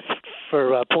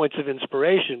for points of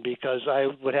inspiration, because I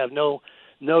would have no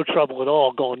trouble at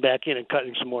all going back in and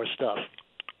cutting some more stuff.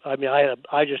 I mean,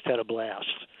 I just had a blast.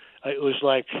 It was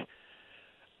like,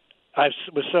 I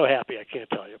was so happy, I can't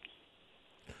tell you.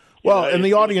 Well, and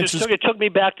the audience it took me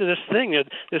back to this thing.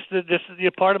 This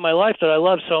is part of my life that I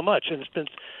love so much, and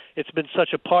it's been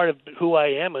such a part of who I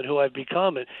am and who I've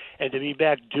become, and to be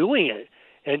back doing it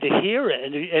and to hear it,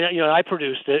 and I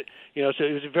produced it. So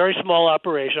it was a very small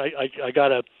operation.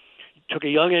 I took a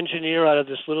young engineer out of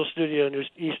this little studio in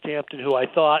East Hampton who I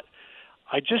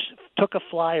just took a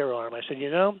flyer on him. I said,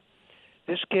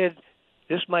 this kid,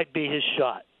 this might be his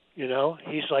shot.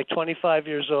 He's like 25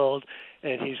 years old,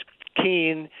 and he's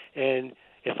keen, and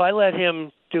if I let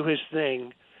him do his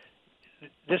thing,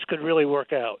 this could really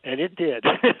work out. And it did.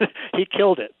 He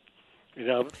killed it. You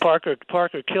know, Parker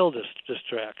killed this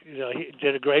track. You know, he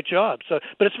did a great job. So,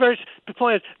 but it's the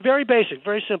point is very basic,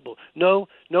 very simple.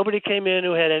 Nobody came in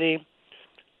who had any.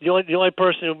 The only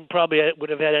person who probably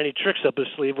would have had any tricks up his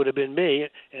sleeve would have been me,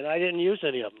 and I didn't use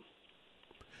any of them.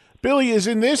 Billy, is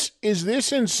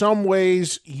this in some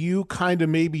ways you kind of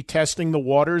maybe testing the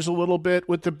waters a little bit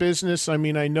with the business? I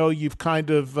mean, I know you've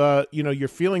kind of, your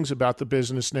feelings about the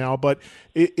business now, but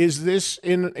is this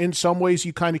in some ways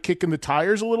you kind of kicking the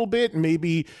tires a little bit? And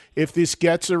maybe if this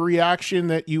gets a reaction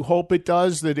that you hope it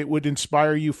does, that it would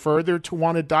inspire you further to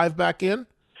want to dive back in?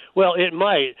 Well, it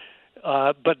might,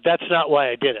 but that's not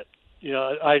why I did it. You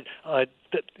know,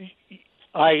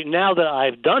 I now that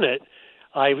I've done it,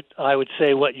 I would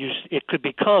say it could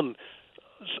become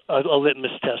a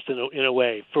litmus test in a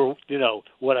way for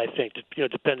what I think,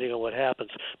 depending on what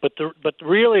happens. But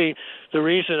really the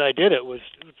reason I did it was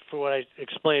for what I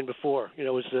explained before.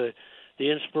 Was the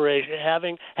inspiration,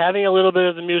 having a little bit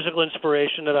of the musical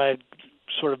inspiration that I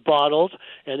sort of bottled,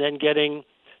 and then getting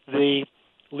the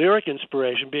lyric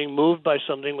inspiration, being moved by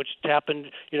something which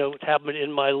happened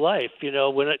in my life.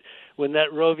 When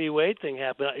that Roe v. Wade thing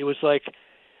happened, it was like,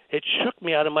 it shook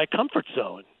me out of my comfort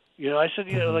zone. I said,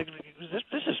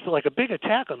 this is like a big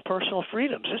attack on personal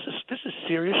freedoms. This is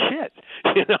serious shit.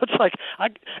 It's like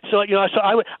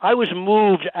I was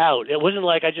moved out. It wasn't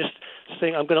like I just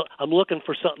saying I'm looking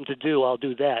for something to do. I'll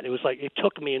do that. It was like it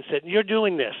took me and said, you're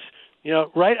doing this.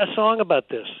 Write a song about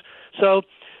this. So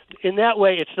in that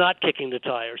way, it's not kicking the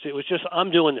tires. It was just, I'm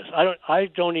doing this. I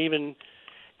don't even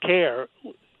care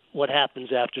what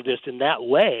happens after this in that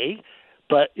way.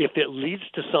 But if it leads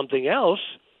to something else,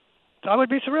 I would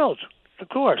be thrilled, of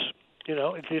course.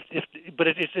 But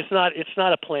it's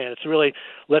not a plan. It's really,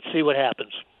 let's see what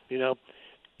happens. You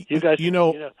guys.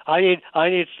 I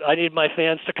need my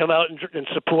fans to come out and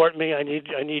support me. I need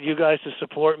you guys to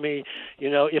support me.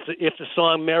 If the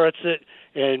song merits it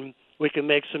and we can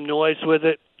make some noise with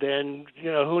it, then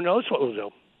who knows what we'll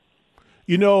do.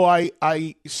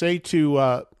 I say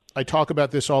to. I talk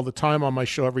about this all the time on my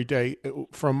show every day.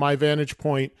 From my vantage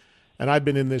point, and I've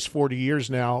been in this 40 years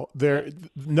now,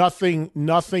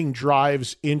 nothing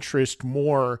drives interest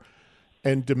more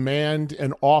and demand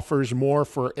and offers more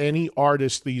for any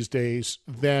artist these days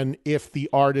than if the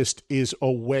artist is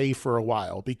away for a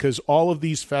while. Because all of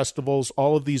these festivals,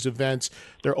 all of these events,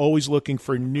 they're always looking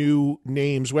for new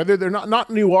names, whether they're not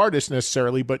new artists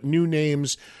necessarily, but new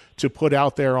names to put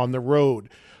out there on the road.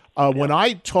 When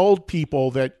I told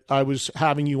people that I was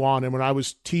having you on, and when I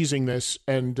was teasing this,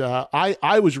 and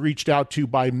I was reached out to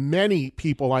by many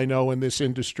people I know in this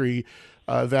industry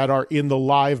that are in the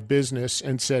live business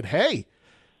and said, hey,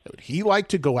 would he like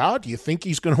to go out? Do you think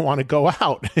he's going to want to go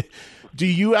out? Do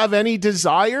you have any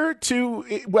desire to,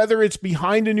 whether it's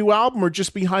behind a new album or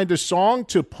just behind a song,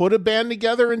 to put a band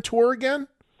together and tour again?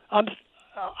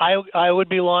 I would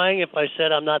be lying if I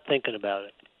said I'm not thinking about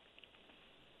it.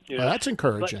 Well, that's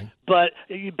encouraging. But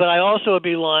I also would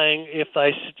be lying if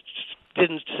I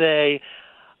didn't say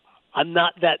I'm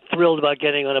not that thrilled about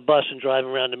getting on a bus and driving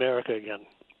around America again.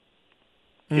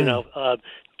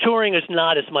 Touring is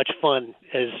not as much fun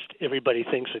as everybody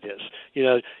thinks it is.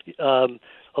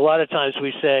 A lot of times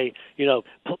we say,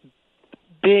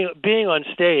 being on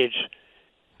stage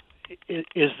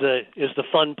is the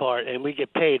fun part, and we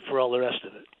get paid for all the rest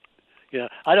of it.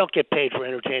 I don't get paid for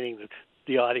entertaining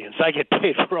the audience. I get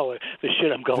paid for all the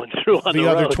shit I'm going through on the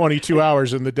other road. 22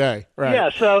 hours in the day, right? Yeah.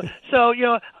 So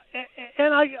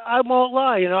and I won't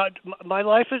lie. My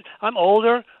life is. I'm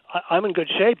older. I'm in good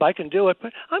shape. I can do it,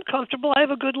 but I'm comfortable. I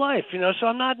have a good life. So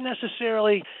I'm not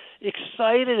necessarily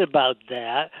excited about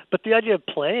that. But the idea of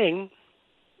playing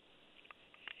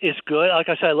is good. Like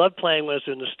I said, I love playing when I was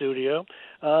in the studio.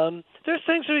 There's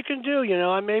things that we can do,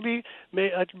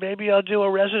 maybe I'll do a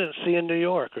residency in New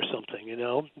York or something,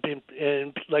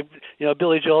 and like,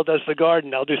 Billy Joel does the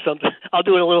Garden. I'll do something. I'll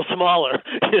do it a little smaller,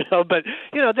 but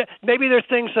maybe there are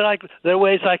things there are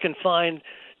ways I can find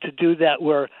to do that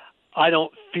where I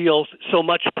don't feel so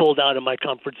much pulled out of my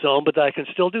comfort zone, but that I can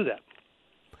still do that.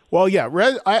 Well, yeah.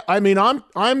 I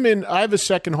have a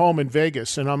second home in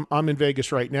Vegas, and I'm in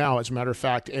Vegas right now, as a matter of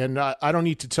fact. And I don't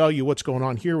need to tell you what's going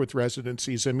on here with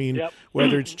residencies. I mean,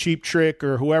 whether it's Cheap Trick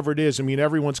or whoever it is, I mean,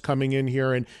 everyone's coming in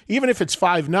here, and even if it's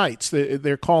 5 nights,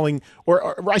 they're calling.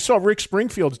 Or I saw Rick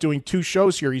Springfield's doing 2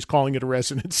 shows here. He's calling it a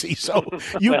residency. So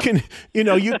you can,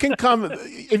 you can come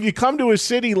if you come to a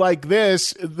city like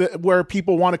this where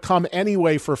people want to come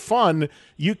anyway for fun.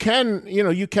 You can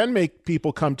make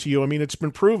people come to you. I mean, it's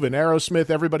been proven.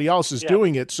 Aerosmith, everybody else is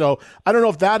doing it. So I don't know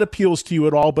if that appeals to you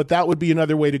at all, but that would be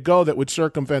another way to go that would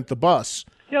circumvent the bus.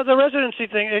 Yeah, the residency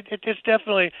thing, it's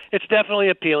definitely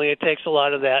appealing. It takes a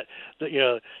lot of that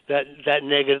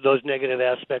negative, those negative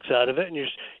aspects out of it, and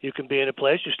you can be in a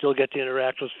place, you still get to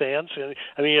interact with fans. And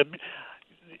I mean,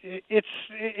 it's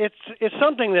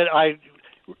something that I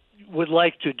would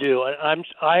like to do.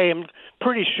 I am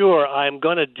pretty sure I'm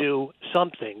going to do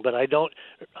something, but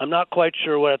I'm not quite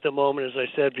sure what at the moment, as I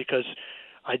said, because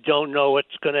I don't know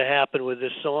what's going to happen with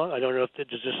this song. I don't know does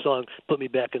this song put me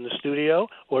back in the studio,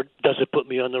 or does it put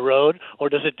me on the road, or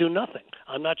does it do nothing?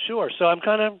 I'm not sure. So I'm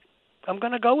going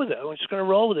to go with it. I'm just going to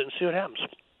roll with it and see what happens.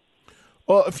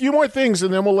 Well, a few more things,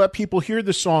 and then we'll let people hear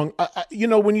the song.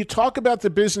 When you talk about the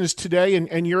business today,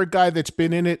 and you're a guy that's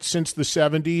been in it since the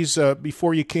 70s,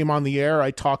 before you came on the air,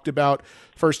 I talked about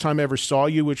first time I ever saw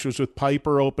you, which was with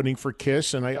Piper opening for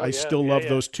Kiss, and I still love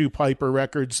those two Piper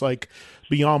records, like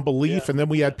Beyond Belief. And then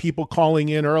we had people calling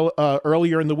in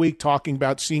earlier in the week talking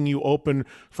about seeing you open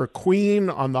for Queen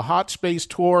on the Hot Space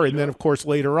tour. And then, of course,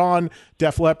 later on,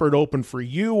 Def Leppard opened for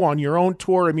you on your own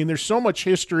tour. I mean, there's so much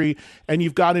history, and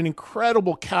you've got an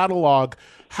incredible catalog.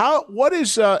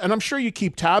 And I'm sure you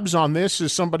keep tabs on this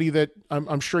as somebody that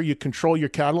I'm sure you control your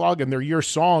catalog and they're your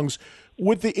songs.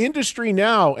 With the industry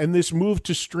now and this move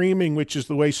to streaming, which is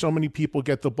the way so many people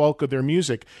get the bulk of their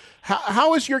music,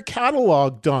 how is your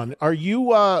catalog done? Are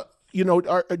you,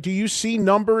 do you see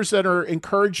numbers that are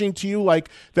encouraging to you, like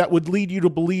that would lead you to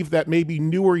believe that maybe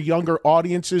newer, younger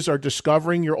audiences are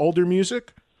discovering your older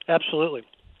music? Absolutely.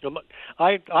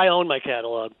 I own my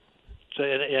catalog,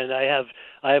 and I have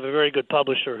a very good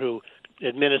publisher who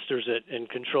administers it and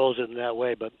controls it in that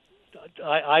way. But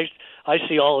I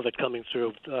see all of it coming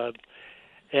through.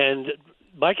 And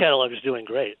my catalog is doing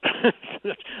great.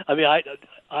 I mean,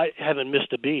 I haven't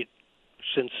missed a beat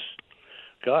since,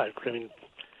 God, I mean,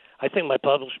 I think my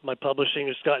publishing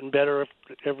has gotten better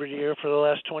every year for the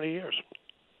last 20 years.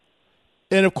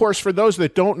 And, of course, for those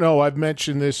that don't know, I've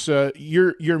mentioned this,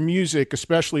 your music,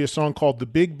 especially a song called The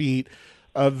Big Beat,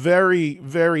 very,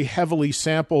 very heavily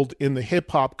sampled in the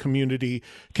hip-hop community.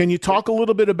 Can you talk a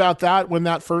little bit about that when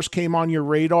that first came on your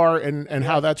radar and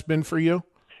how that's been for you?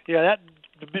 Yeah,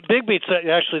 the Big Beat's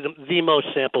actually the most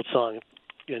sampled song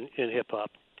in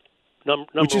hip-hop.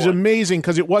 Which is amazing,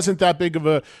 because it wasn't that big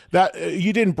of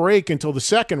you didn't break until the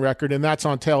second record, and that's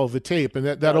on Tale of the Tape, and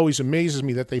that always amazes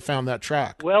me that they found that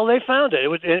track. Well, they found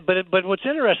it. But what's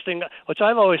interesting, which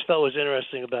I've always felt was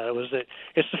interesting about it, was that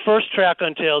it's the first track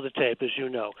on Tale of the Tape, as you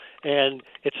know, and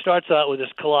it starts out with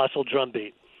this colossal drum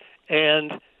beat,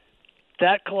 and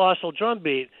that colossal drum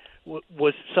beat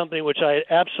was something which I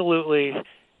absolutely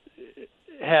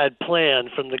had planned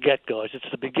from the get-go. It's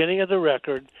the beginning of the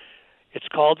record. It's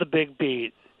called The Big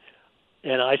Beat.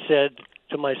 And I said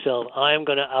to myself, I am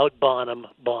going to out-Bonham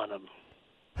Bonham.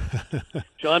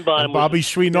 John Bonham. Bobby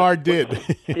Chouinard did.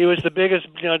 He was the biggest,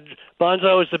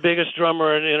 Bonzo was the biggest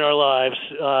drummer in our lives.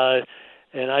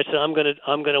 And I said, I'm going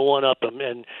to one-up him.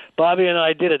 And Bobby and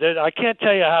I did it. I can't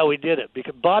tell you how we did it,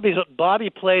 because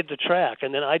Bobby played the track,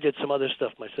 and then I did some other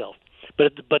stuff myself.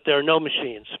 But there are no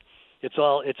machines. It's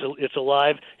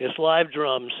live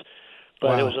drums, but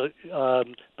wow.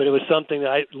 It was something that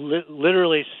I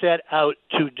literally set out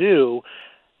to do,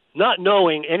 not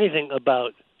knowing anything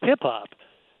about hip hop,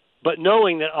 but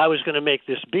knowing that I was going to make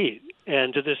this beat.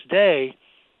 And to this day,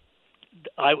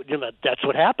 that's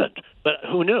what happened. But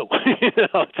who knew?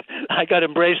 I got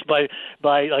embraced by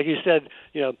like you said,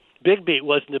 Big Beat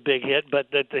wasn't a big hit,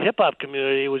 but the hip hop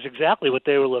community was exactly what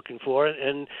they were looking for,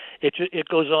 and it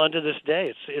goes on to this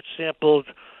day. It's sampled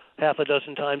half a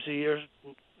dozen times a year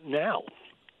now.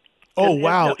 Oh,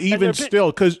 wow! Even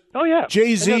still, because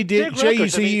Jay-Z did.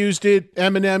 Jay-Z used it.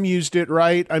 Eminem used it,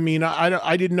 right? I mean,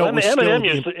 I didn't know.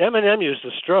 Eminem used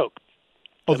the Stroke.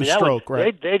 Oh, the Stroke,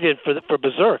 right? They did for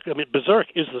Berserk. I mean, Berserk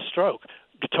is the Stroke.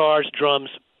 Guitars, drums,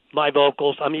 my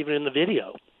vocals. I'm even in the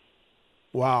video.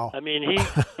 Wow. I mean,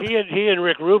 he and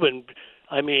Rick Rubin,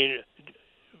 I mean,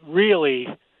 really,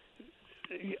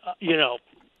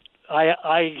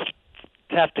 I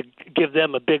have to give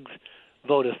them a big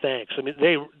vote of thanks.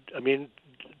 I mean,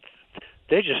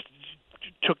 they just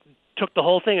took the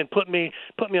whole thing and put me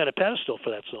on a pedestal for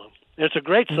that song. And it's a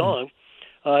great song,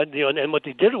 and what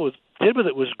they did with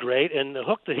it was great, and the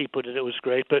hook that he put in it was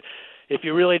great. But if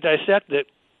you really dissect it,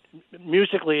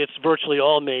 musically, it's virtually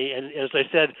all me. And as I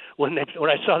said, when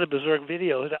I saw the Berserk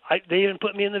video, they even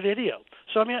put me in the video.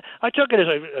 So I mean, I took it as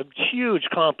a huge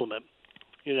compliment,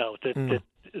 that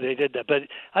they did that. But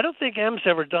I don't think M's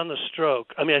ever done the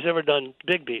Stroke. I mean, has ever done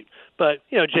Big Beat. But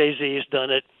Jay-Z's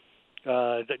done it.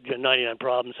 99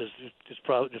 Problems is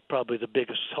probably the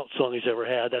biggest song he's ever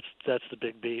had. That's the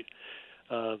Big Beat.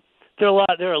 There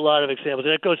are a lot of examples,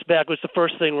 and it goes back. It was the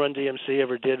first thing Run DMC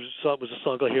ever did. It was a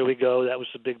song called "Here We Go." That was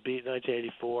the big beat in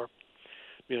 1984.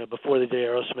 Before the day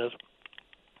Aerosmith.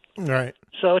 Right.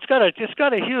 So it's got a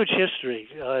huge history,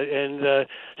 and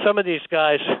some of these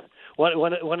guys.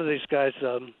 One of these guys.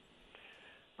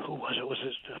 Who was it? Was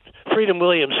it Freedom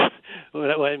Williams?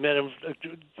 When I met him,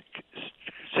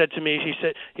 said to me. He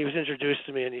said he was introduced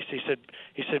to me, and he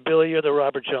said, "Billy, you're the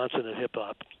Robert Johnson of hip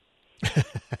hop."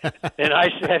 And I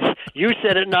said, "You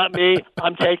said it, not me.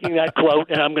 I'm taking that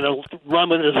quote, and I'm going to run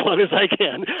with it as long as I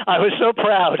can." I was so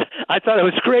proud. I thought it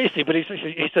was crazy, but he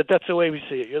said, "That's the way we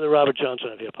see it. You're the Robert Johnson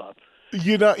of hip hop."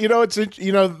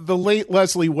 The late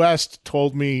Leslie West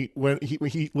told me when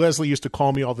Leslie used to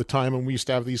call me all the time, and we used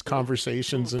to have these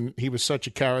conversations, and he was such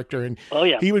a character, and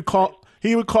he would call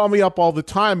me up all the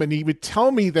time, and he would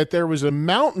tell me that there was a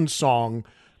mountain song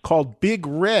called Big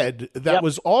Red that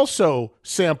was also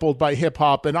sampled by hip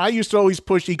hop. And I used to always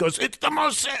push. He goes, Eddie,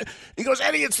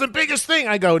 it's the biggest thing.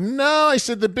 I go, no, I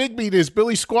said, the big beat is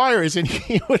Billy Squier. And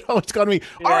he would always go to me,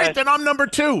 all right, then I'm number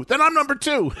two.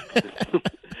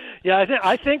 Yeah,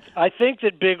 I think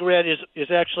that Big Red is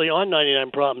actually on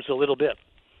 99 Problems a little bit.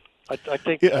 I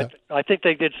think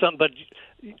they did something, but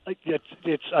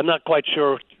I'm not quite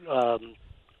sure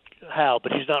how,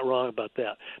 but he's not wrong about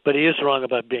that. But he is wrong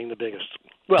about being the biggest.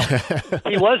 Well,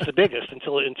 he was the biggest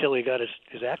until he got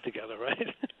his act together,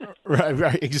 right?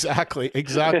 Right, exactly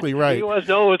right.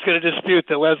 No one's going to dispute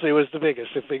that Leslie was the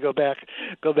biggest if we go back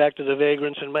to the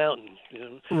Vagrants and Mountain.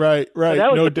 Right,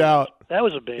 no doubt. That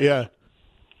was a big.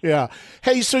 Yeah.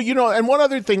 Hey, so, and one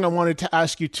other thing I wanted to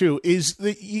ask you too is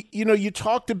that, you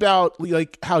talked about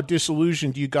like how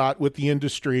disillusioned you got with the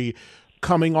industry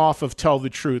coming off of Tell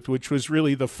the Truth, which was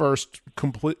really the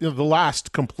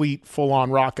last complete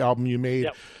full-on rock album you made.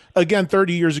 Yep. Again,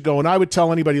 30 years ago. And I would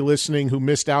tell anybody listening who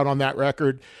missed out on that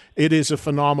record, it is a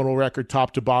phenomenal record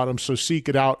top to bottom. So seek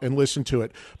it out and listen to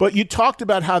it. But you talked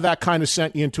about how that kind of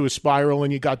sent you into a spiral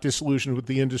and you got disillusioned with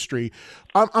the industry.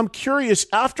 I'm curious,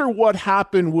 after what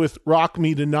happened with Rock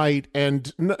Me Tonight,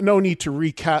 and no need to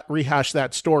rehash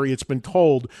that story, it's been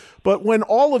told, but when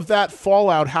all of that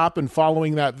fallout happened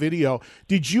following that video,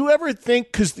 did you ever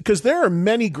think, because there are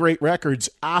many great records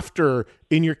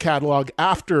in your catalog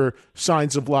after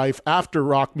Signs of Life, after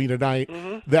Rock Me Tonight,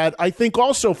 that I think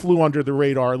also flew under the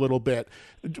radar a little bit.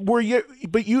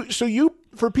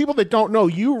 For people that don't know,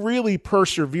 you really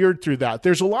persevered through that.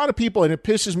 There's a lot of people, and it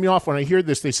pisses me off when I hear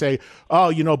this, they say,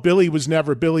 oh, Billy was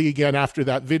never Billy again after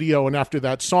that video and after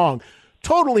that song.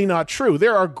 Totally not true.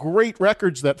 There are great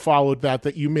records that followed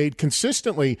that you made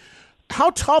consistently. How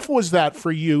tough was that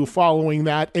for you following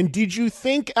that? And did you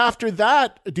think after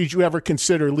that, did you ever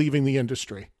consider leaving the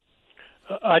industry?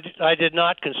 I did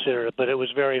not consider it, but it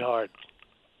was very hard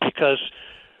because,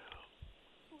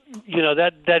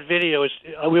 that video is,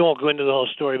 we won't go into the whole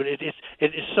story, but it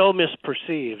is so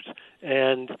misperceived.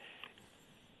 And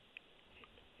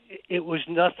it was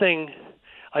nothing,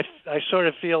 I sort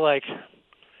of feel like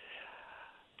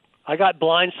I got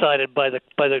blindsided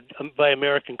by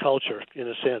American culture in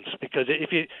a sense, because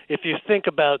if you think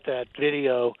about that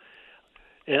video,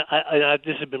 and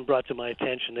this has been brought to my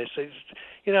attention, they say,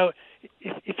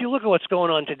 if you look at what's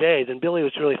going on today, then Billy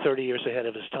was really 30 years ahead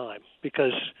of his time,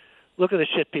 because look at the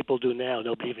shit people do now.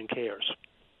 Nobody even cares.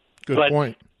 Good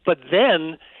point. But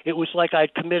then it was like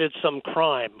I'd committed some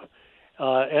crime,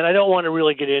 and I don't want to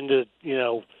really get into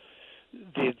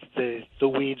the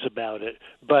weeds about it,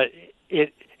 but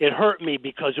it hurt me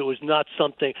because it was not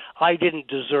something. I didn't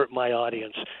desert my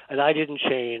audience, and I didn't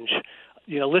change.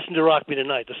 Listen to Rock Me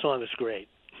Tonight. The song is great,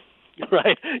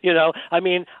 right?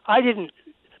 I didn't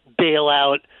bail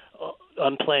out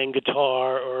on playing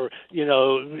guitar or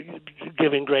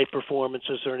giving great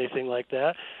performances or anything like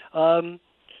that.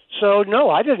 So no,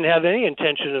 I didn't have any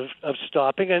intention of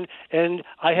stopping, and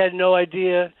I had no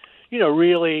idea,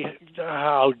 really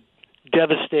how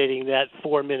devastating that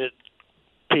 4-minute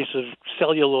piece of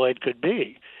celluloid could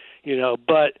be,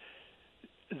 but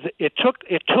it took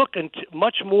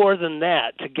much more than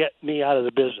that to get me out of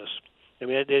the business. I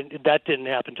mean, that didn't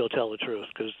happen till Tell the Truth,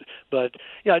 it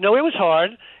was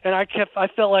hard, and I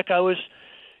felt like I was,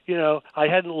 I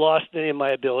hadn't lost any of my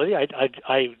ability.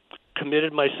 I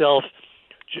committed myself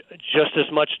just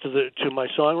as much to my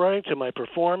songwriting, to my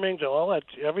performing, to all that,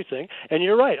 everything. And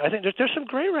you're right. I think there's some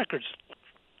great records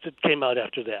that came out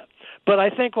after that. But I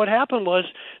think what happened was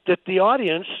that the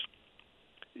audience,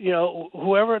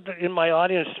 whoever in my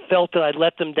audience felt that I'd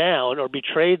let them down or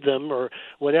betrayed them or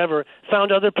whatever,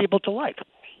 found other people to like.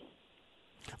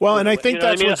 Well, and I think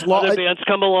that's what's other bands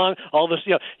come along. All this,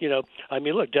 I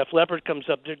mean, look, Def Leppard comes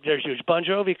up. There's huge. Bon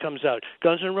Jovi comes out.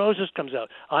 Guns N' Roses comes out.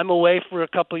 I'm away for a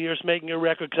couple of years making a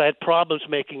record because I had problems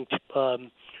making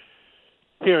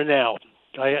Here and Now.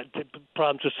 I had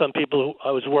problems with some people who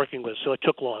I was working with, so it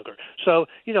took longer. So,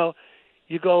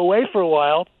 you go away for a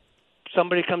while,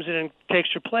 somebody comes in and takes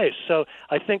your place. So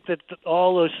I think that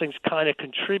all those things kind of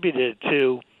contributed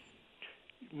to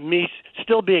me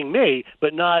still being me,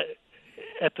 but not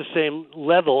at the same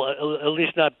level, at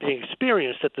least not being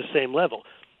experienced at the same level.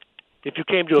 If you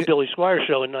came to a Billy Squier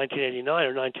show in 1989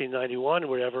 or 1991 or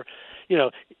whatever,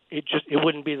 it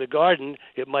wouldn't be the Garden.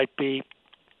 It might be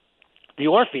the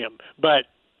Orpheum, but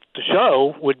the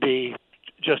show would be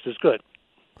just as good.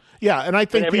 Yeah, and I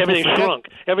think everything shrunk.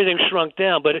 Everything shrunk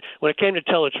down. But when it came to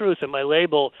Tell the Truth, and my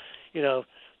label, the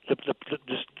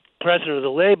president of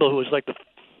the label, who was like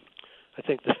I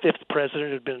think the fifth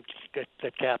president, had been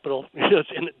at Capitol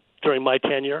during my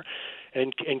tenure,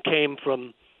 and came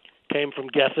from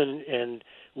Geffen and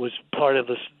was part of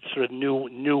this sort of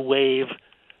new wave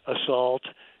assault,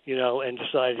 and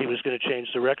decided he was going to change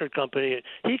the record company.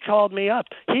 He called me up.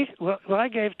 When I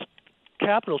gave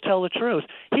Capitol Tell the Truth,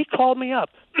 he called me up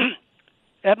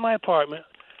at my apartment,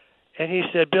 and he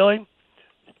said, "Billy,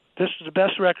 this is the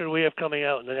best record we have coming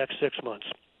out in the next 6 months,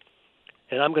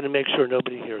 and I'm going to make sure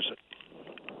nobody hears it."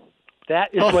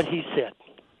 That is what he said.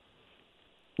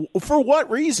 For what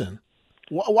reason?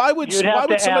 Why would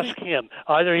somebody ask him?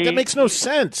 That makes no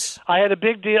sense. I had a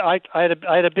big deal. I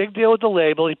had a big deal with the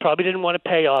label. He probably didn't want to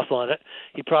pay off on it.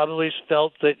 He probably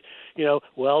felt that, the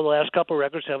last couple of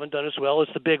records haven't done as well as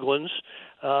the big ones.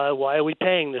 Why are we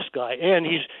paying this guy? And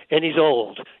he's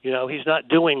old. He's not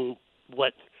doing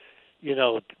what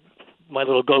my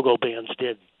little go-go bands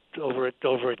did over at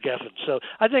Geffen. So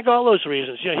I think all those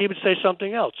reasons. He would say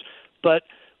something else. But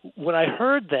when I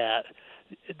heard that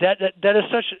is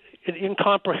such an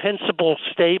incomprehensible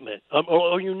statement.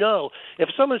 Or if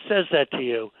someone says that to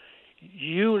you,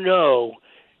 you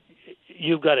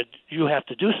have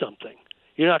to do something.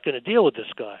 You're not going to deal with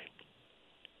this guy.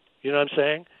 You know what I'm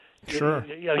saying? Sure.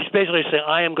 He's basically saying,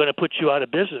 I am going to put you out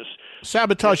of business.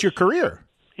 Sabotage your career.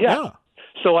 Yeah.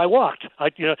 So I walked.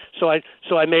 So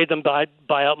I made them buy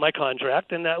out my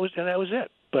contract, and that was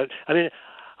it. But I mean,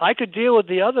 I could deal with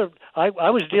the other. I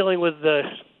was dealing with the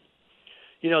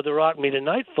Rock Me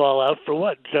Tonight fallout for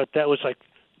what? That was like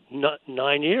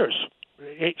 9 years,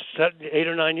 8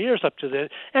 or 9 years up to then,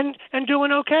 and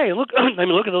doing okay. And look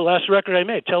at the last record I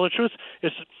made. Tell the Truth.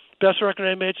 It's the best record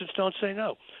I made since Don't Say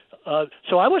No.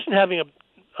 So I wasn't having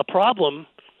a problem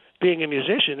being a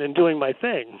musician and doing my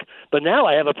thing. But now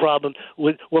I have a problem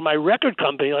with where my record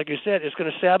company, like you said, is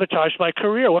going to sabotage my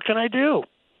career. What can I do?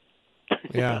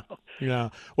 Yeah. Yeah.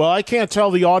 Well, I can't tell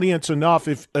the audience enough.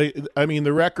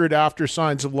 The record after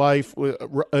Signs of Life,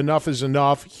 Enough is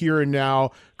Enough, Here and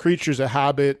Now, Creatures of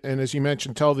Habit, and as you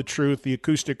mentioned, Tell the Truth, the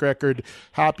acoustic record,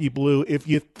 Happy Blue. If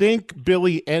you think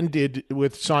Billy ended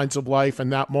with Signs of Life in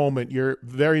that moment, you're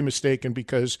very mistaken,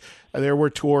 because there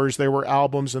were tours, there were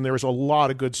albums, and there was a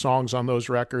lot of good songs on those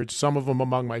records, some of them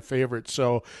among my favorites.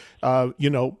 So,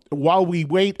 while we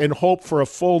wait and hope for a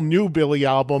full new Billy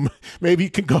album, maybe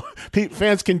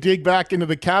fans can dig back into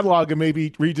the catalog and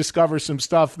maybe rediscover some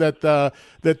stuff that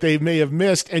they may have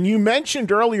missed. And you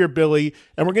mentioned earlier, Billy,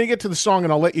 and we're going to get to the song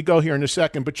and I'll let you go here in a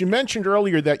second, but you mentioned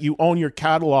earlier that you own your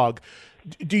catalog.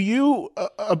 Do you,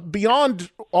 beyond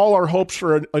all our hopes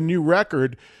for a new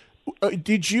record,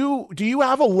 do you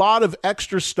have a lot of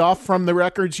extra stuff from the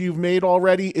records you've made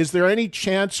already? Is there any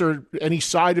chance or any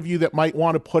side of you that might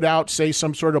want to put out, say,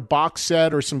 some sort of box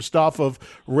set or some stuff of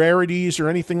rarities or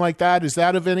anything like that? Is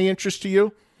that of any interest to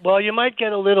you? Well, you might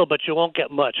get a little, but you won't get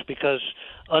much, because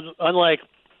unlike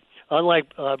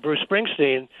Bruce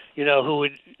Springsteen, who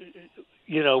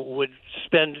would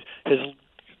spend his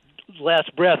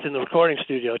last breath in the recording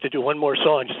studio to do one more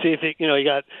song to see if he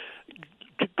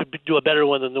could do a better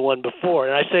one than the one before.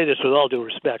 And I say this with all due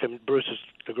respect. I mean, Bruce is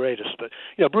the greatest, but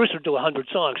Bruce would do 100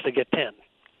 songs to get 10.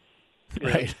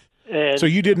 Right. And so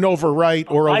you didn't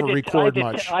overwrite or over-record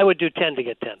much. I would do 10 to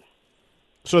get 10.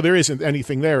 So there isn't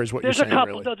anything there, is what you're saying,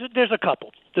 really? There's a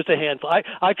couple. There's a handful.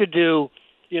 I could do,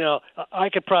 I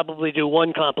could probably do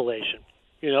one compilation,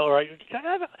 or I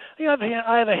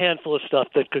have a handful of stuff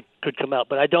that could come out,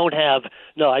 but I don't have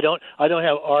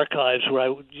archives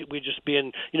where we just be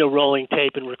in, rolling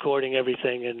tape and recording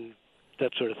everything and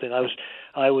that sort of thing.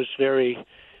 I was very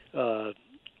kind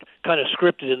of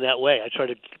scripted in that way. I try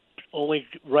to only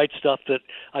write stuff that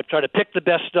I try to pick the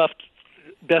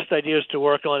best ideas to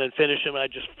work on and finish them. And I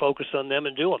just focus on them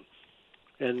and do them.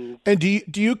 And do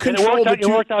you control it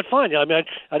worked out fine. I mean,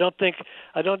 I don't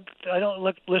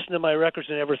listen to my records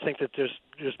and ever think that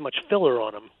there's much filler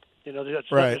on them. You know,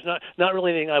 there's not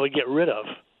really anything I would get rid of,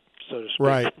 so to speak.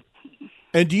 Right.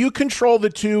 And do you control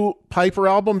the 2 Piper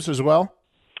albums as well?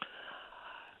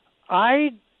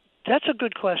 That's a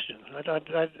good question.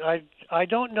 I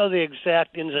don't know the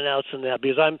exact ins and outs in that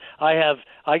because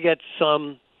I get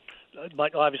some,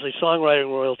 obviously songwriting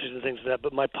royalties and things like that,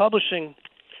 but my publishing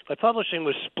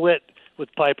was split with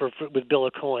Piper with Bill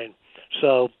Aucoin.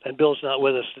 So, and Bill's not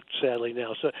with us sadly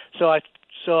now. So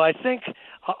I think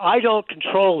I don't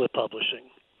control the publishing.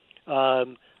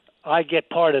 I get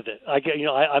part of it.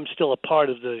 I'm still a part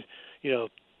of the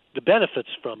benefits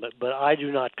from it, but I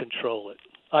do not control it.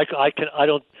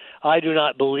 I do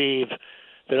not believe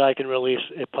that I can release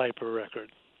a Piper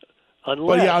record.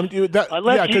 Unless,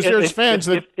 because there's fans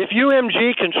that if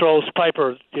UMG controls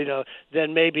Piper,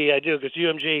 then maybe I do, because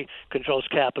UMG controls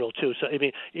Capitol too. So I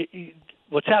mean,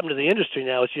 what's happened to the industry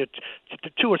now is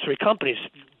 2 or 3 companies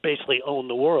basically own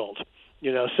the world.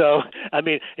 So I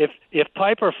mean, if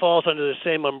Piper falls under the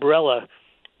same umbrella,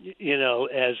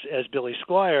 as Billy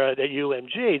Squier at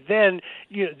UMG, then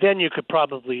you could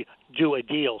probably do a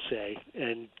deal, say,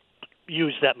 and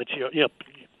use that material,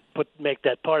 make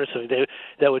that part of something.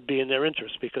 That would be in their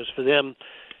interest, because for them,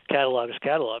 catalog is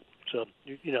catalog. So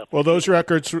Well, those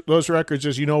records,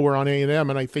 as you know, were on A&M,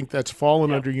 and I think that's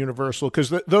fallen under Universal,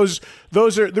 because those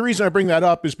are the reason I bring that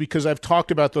up is because I've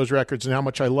talked about those records and how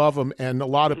much I love them, and a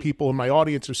lot of people in my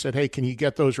audience have said, "Hey, can you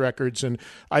get those records?" And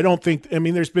I don't think, I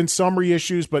mean, there's been some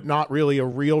reissues, but not really a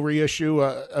real reissue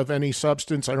of any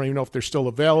substance. I don't even know if they're still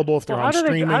available, if they're on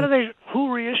streaming. Who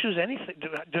reissues anything?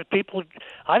 Do people?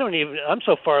 I'm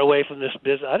so far away from this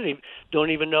business. I don't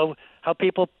even know how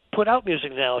people put out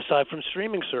music now, aside from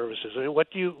streaming services. I mean, what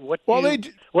do you buy?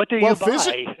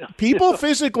 People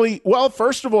physically. Well,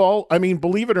 first of all, I mean,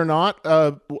 believe it or not,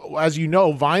 as you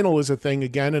know, vinyl is a thing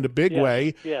again in a big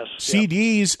way. Yes.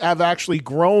 CDs have actually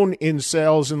grown in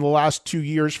sales in the last 2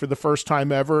 years for the first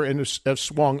time ever, and have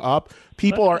swung up.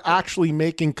 People are actually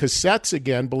making cassettes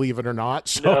again, believe it or not.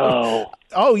 So, no.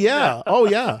 Oh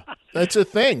yeah, that's a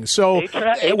thing. So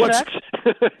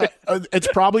it's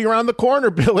probably around the corner,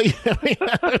 Billy. I mean,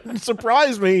 that didn't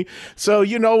surprise me. So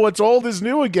what's old is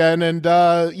new again, and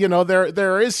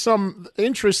there is some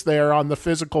interest there on the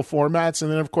physical formats,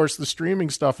 and then of course the streaming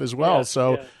stuff as well.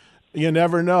 You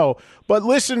never know. But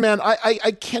listen, man,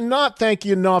 I cannot thank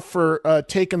you enough for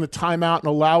taking the time out and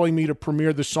allowing me to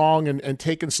premiere the song, and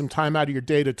taking some time out of your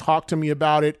day to talk to me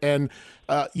about it. And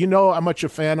you know how much a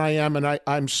fan I am, and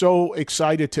I'm so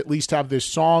excited to at least have this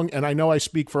song. And I know I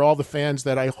speak for all the fans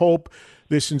that I hope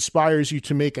this inspires you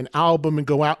to make an album and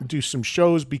go out and do some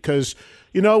shows, because,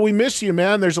 we miss you,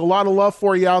 man. There's a lot of love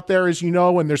for you out there, as you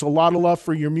know, and there's a lot of love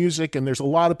for your music, and there's a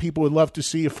lot of people who'd love to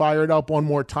see you fired up one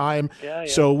more time. Yeah.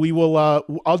 So we will,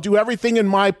 I'll do everything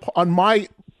on my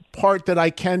part that I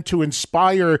can to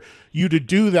inspire you to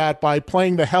do that by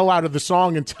playing the hell out of the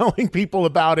song and telling people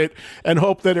about it, and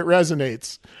hope that it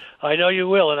resonates. I know you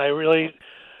will, and I really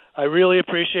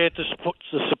appreciate the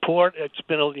support. It's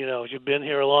been, you've been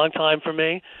here a long time for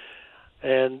me,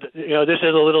 and this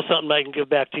is a little something I can give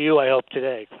back to you, I hope,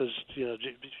 today, because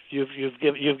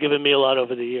you've given me a lot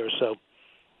over the years. So,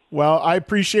 well, I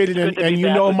appreciate it, and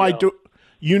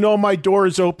my door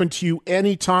is open to you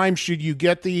anytime. Should you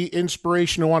get the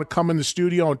inspiration to want to come in the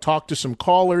studio and talk to some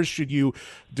callers, should you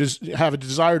have a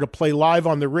desire to play live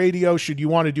on the radio, should you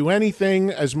want to do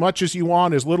anything, as much as you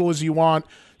want, as little as you want,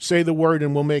 say the word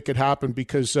and we'll make it happen.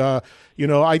 Because, I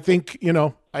think,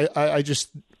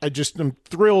 I just am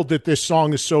thrilled that this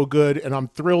song is so good, and I'm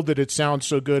thrilled that it sounds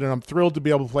so good, and I'm thrilled to be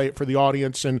able to play it for the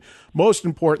audience. And most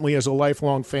importantly, as a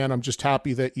lifelong fan, I'm just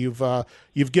happy that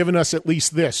you've given us at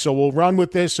least this. So we'll run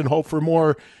with this and hope for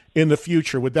more in the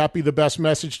future. Would that be the best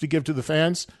message to give to the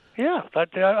fans? Yeah,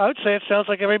 but I would say it sounds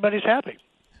like everybody's happy.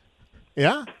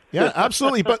 Yeah,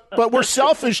 absolutely. But we're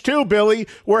selfish too, Billy.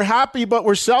 We're happy, but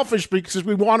we're selfish because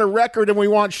we want a record and we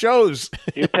want shows.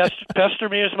 You pester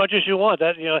me as much as you want.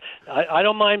 That I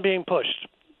don't mind being pushed.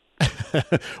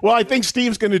 Well, I think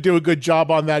Steve's going to do a good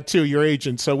job on that too, your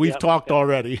agent. So we've talked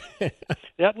already.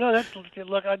 Yep. No,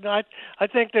 look. I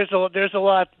think there's a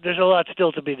lot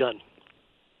still to be done.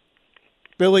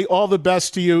 Billy, all the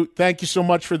best to you. Thank you so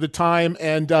much for the time.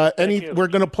 And we're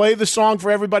going to play the song for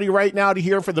everybody right now to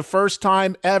hear for the first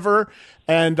time ever.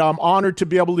 And I'm honored to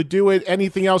be able to do it.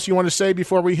 Anything else you want to say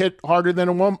before we hit harder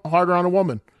on a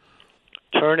woman?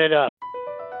 Turn it up.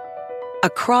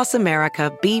 Across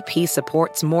America, BP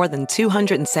supports more than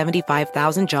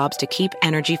 275,000 jobs to keep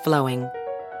energy flowing.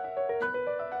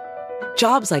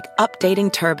 Jobs like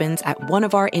updating turbines at one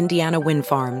of our Indiana wind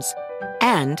farms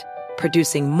and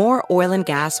producing more oil and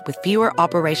gas with fewer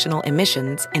operational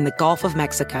emissions in the Gulf of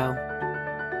Mexico.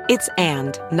 It's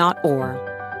and, not or.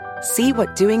 See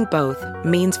what doing both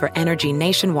means for energy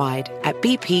nationwide at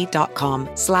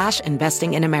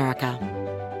bp.com/investing in America.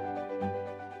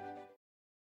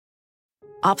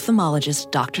 Ophthalmologist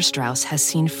Dr. Strauss has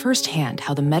seen firsthand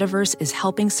how the metaverse is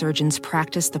helping surgeons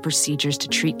practice the procedures to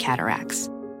treat cataracts.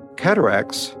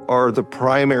 Cataracts are the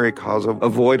primary cause of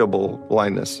avoidable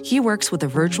blindness. He works with a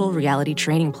virtual reality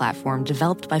training platform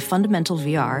developed by Fundamental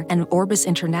VR and Orbis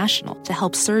International to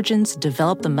help surgeons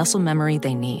develop the muscle memory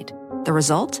they need. The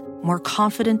result? More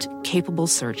confident, capable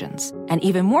surgeons. And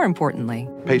even more importantly,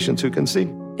 patients who can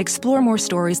see. Explore more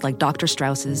stories like Dr.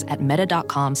 Strauss's at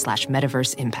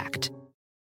meta.com/metaverse impact.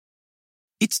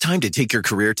 It's time to take your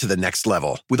career to the next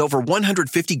level. With over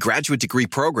 150 graduate degree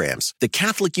programs, the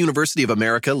Catholic University of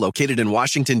America, located in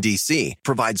Washington, D.C.,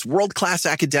 provides world-class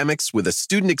academics with a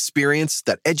student experience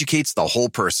that educates the whole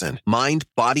person, mind,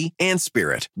 body, and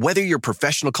spirit. Whether your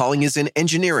professional calling is in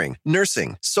engineering,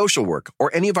 nursing, social work,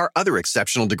 or any of our other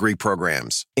exceptional degree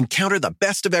programs, encounter the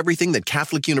best of everything that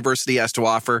Catholic University has to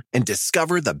offer and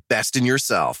discover the best in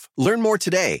yourself. Learn more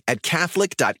today at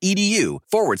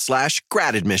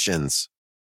catholic.edu/grad admissions.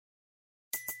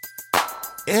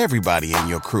 Everybody in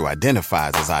your crew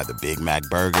identifies as either Big Mac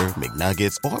Burger,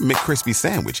 McNuggets, or McCrispy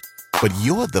Sandwich. But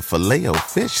you're the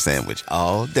Filet-O-Fish Sandwich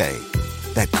all day.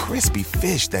 That crispy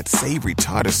fish, that savory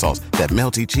tartar sauce, that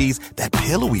melty cheese, that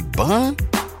pillowy bun.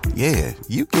 Yeah,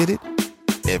 you get it.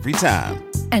 Every time.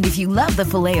 And if you love the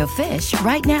Filet-O-Fish,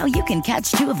 right now you can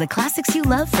catch two of the classics you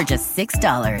love for just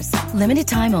 $6. Limited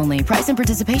time only. Price and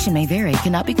participation may vary.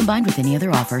 Cannot be combined with any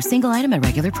other offer. Single item at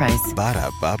regular price.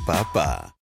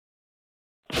 Ba-da-ba-ba-ba.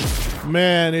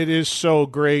 Man, it is so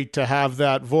great to have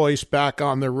that voice back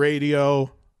on the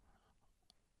radio.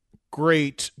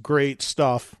 Great, great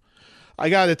stuff. I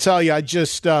got to tell you, I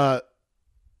just, for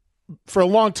a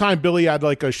long time, Billy had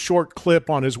like a short clip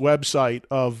on his website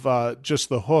of just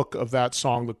the hook of that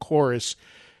song, the chorus.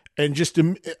 And just,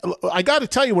 I got to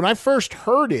tell you, when I first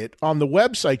heard it on the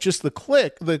website, just the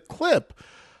clip,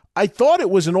 I thought it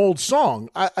was an old song.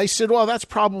 I said, well, that's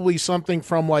probably something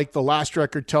from like the last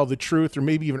record, Tell the Truth, or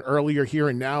maybe even earlier, Here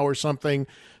and Now, or something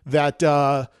that,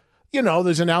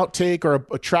 there's an outtake or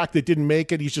a track that didn't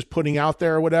make it. He's just putting out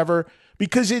there or whatever,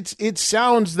 because it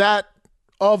sounds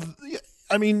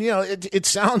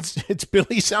it's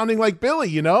Billy sounding like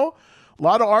Billy, A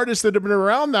lot of artists that have been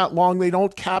around that long, they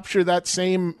don't capture that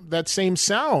same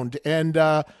sound.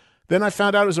 And, then I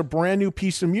found out it was a brand new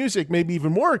piece of music, maybe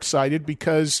even more excited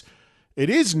because it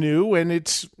is new and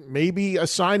it's maybe a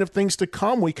sign of things to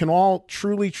come. We can all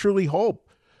truly, truly hope.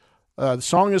 The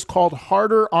song is called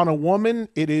Harder on a Woman.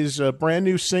 It is a brand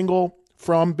new single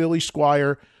from Billy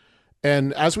Squier.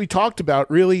 And as we talked about,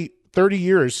 really 30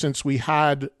 years since we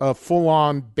had a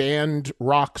full-on band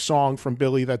rock song from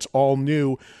Billy that's all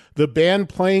new. The band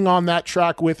playing on that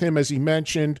track with him, as he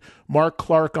mentioned, Mark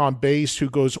Clark on bass, who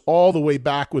goes all the way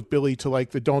back with Billy to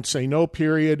like the Don't Say No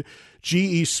period.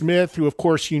 G.E. Smith, who of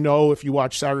course if you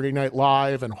watch Saturday Night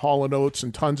Live and Hall & Oates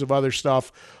and tons of other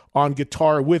stuff, on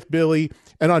guitar with Billy.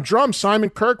 And on drums,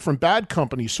 Simon Kirk from Bad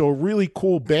Company. So a really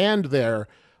cool band there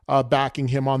backing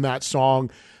him on that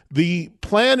song. The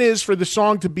plan is for the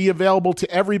song to be available to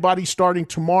everybody starting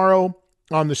tomorrow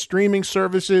on the streaming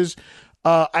services.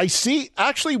 I see.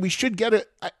 Actually, we should get it.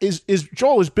 Is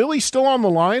Billy still on the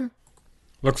line?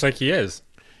 Looks like he is.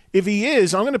 If he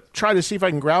is, I'm going to try to see if I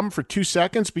can grab him for 2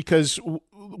 seconds because I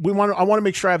want to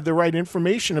make sure I have the right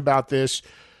information about this,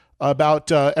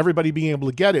 about everybody being able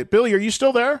to get it. Billy, are you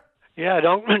still there? Yeah,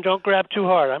 don't grab too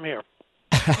hard. I'm here.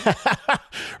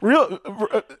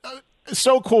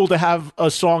 So cool to have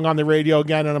a song on the radio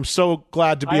again, and I'm so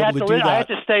glad to be able to do that. I had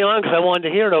to stay on because I wanted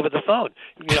to hear it over the phone.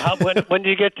 When do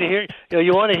you get to hear?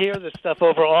 You want to hear this stuff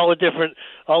over all the different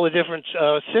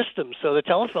systems. So the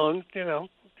telephone,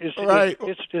 is right.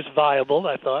 It's viable.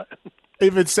 I thought.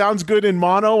 If it sounds good in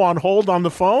mono on hold on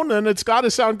the phone, then it's got to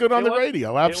sound good on the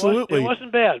radio. Absolutely, it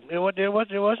wasn't bad. It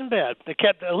wasn't bad. It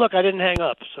kept. Look, I didn't hang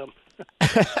up. So.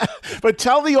 But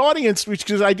tell the audience,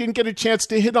 because I didn't get a chance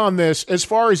to hit on this, as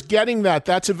far as getting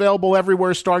that's available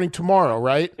everywhere starting tomorrow,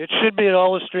 right? It should be at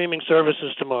all the streaming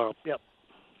services tomorrow. Yep.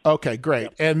 Okay, great.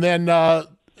 Yep. And then,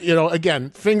 again,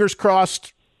 fingers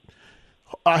crossed.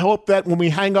 I hope that when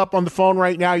we hang up on the phone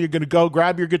right now, you're going to go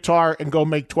grab your guitar and go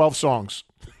make 12 songs.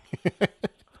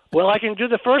 Well, I can do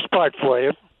the first part for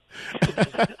you.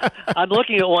 I'm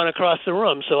looking at one across the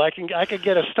room, so I could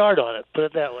get a start on it. Put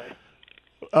it that way.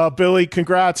 Billy,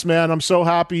 congrats, man. I'm so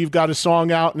happy you've got a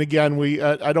song out. And again,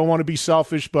 I don't want to be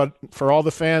selfish, but for all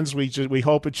the fans, we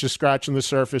hope it's just scratching the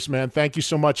surface, man. Thank you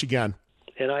so much again.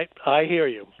 And I hear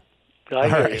you. I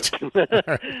hear you. All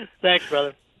right. Thanks,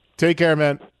 brother. Take care,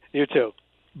 man. You too.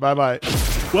 Bye-bye.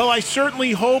 Well, I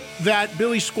certainly hope that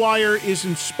Billy Squier is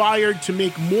inspired to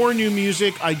make more new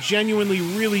music. I genuinely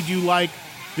really do like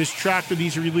this track that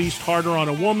he's released, Harder on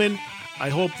a Woman. I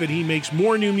hope that he makes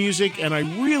more new music, and I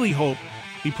really hope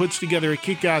he puts together a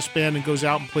kick-ass band and goes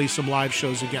out and plays some live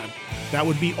shows again. That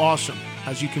would be awesome.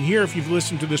 As you can hear, if you've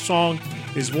listened to the song,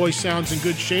 his voice sounds in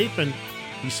good shape, and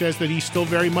he says that he still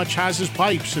very much has his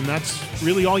pipes, and that's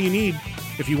really all you need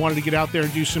if you wanted to get out there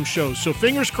and do some shows. So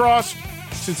fingers crossed.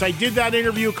 Since I did that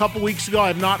interview a couple weeks ago, I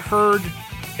have not heard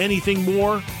anything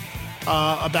more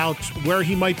about where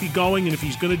he might be going and if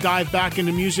he's going to dive back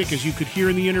into music. As you could hear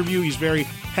in the interview, he's very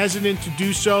hesitant to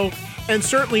do so. And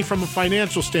certainly from a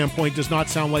financial standpoint, does not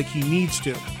sound like he needs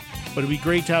to. But it'd be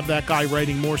great to have that guy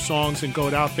writing more songs and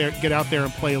get out there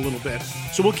and play a little bit.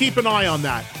 So we'll keep an eye on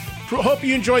that. Hope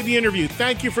you enjoyed the interview.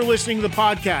 Thank you for listening to the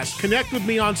podcast. Connect with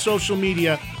me on social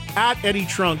media at Eddie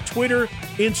Trunk, Twitter,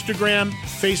 Instagram,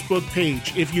 Facebook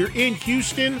page. If you're in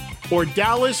Houston or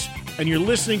Dallas and you're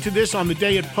listening to this on the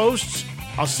day it posts,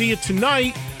 I'll see you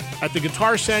tonight at the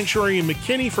Guitar Sanctuary in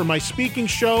McKinney for my speaking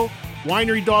show.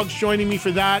 Winery Dogs joining me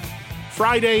for that.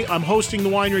 Friday, I'm hosting the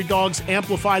Winery Dogs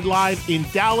Amplified Live in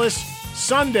Dallas.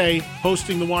 Sunday,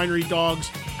 hosting the Winery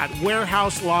Dogs at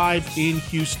Warehouse Live in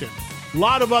Houston. A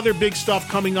lot of other big stuff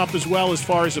coming up as well as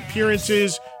far as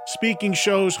appearances, speaking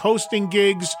shows, hosting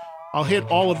gigs. I'll hit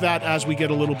all of that as we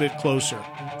get a little bit closer.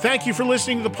 Thank you for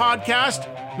listening to the podcast.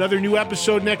 Another new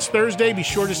episode next Thursday. Be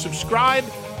sure to subscribe.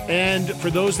 And for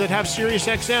those that have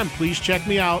SiriusXM, please check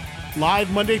me out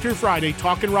live Monday through Friday,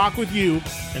 talking rock with you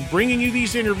and bringing you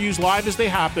these interviews live as they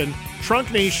happen.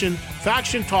 Trunk Nation,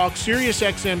 Faction Talk,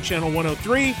 SiriusXM Channel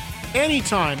 103,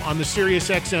 anytime on the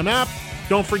SiriusXM app.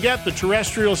 Don't forget the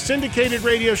terrestrial syndicated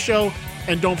radio show,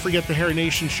 and don't forget the Hair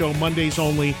Nation show, Mondays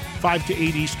only, 5 to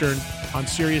 8 Eastern on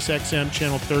SiriusXM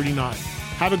Channel 39.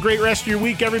 Have a great rest of your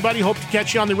week, everybody. Hope to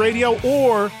catch you on the radio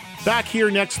or back here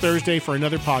next Thursday for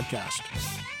another podcast.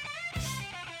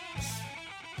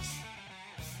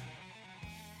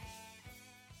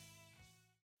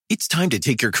 It's time to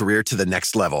take your career to the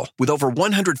next level. With over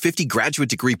 150 graduate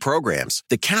degree programs,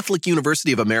 the Catholic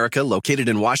University of America, located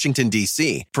in Washington,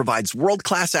 D.C., provides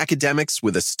world-class academics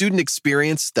with a student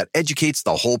experience that educates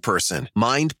the whole person,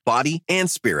 mind, body,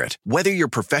 and spirit. Whether your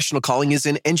professional calling is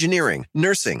in engineering,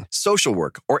 nursing, social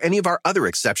work, or any of our other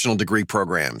exceptional degree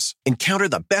programs, encounter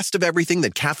the best of everything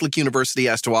that Catholic University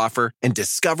has to offer and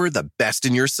discover the best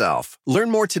in yourself.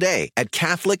 Learn more today at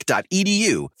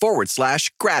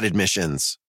catholic.edu/grad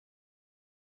admissions.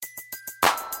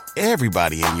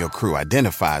 Everybody in your crew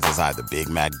identifies as either Big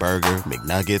Mac Burger,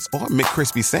 McNuggets, or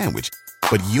McCrispy Sandwich.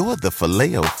 But you're the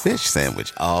Filet-O-Fish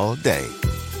Sandwich all day.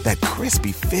 That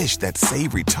crispy fish, that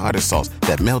savory tartar sauce,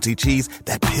 that melty cheese,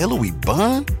 that pillowy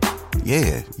bun.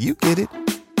 Yeah, you get it.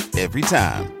 Every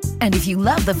time. And if you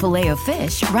love the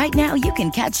Filet-O-Fish, right now you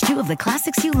can catch two of the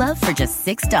classics you love for just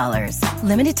 $6.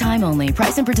 Limited time only.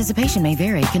 Price and participation may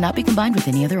vary. Cannot be combined with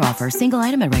any other offer. Single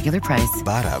item at regular price.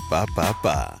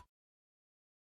 Ba-da-ba-ba-ba.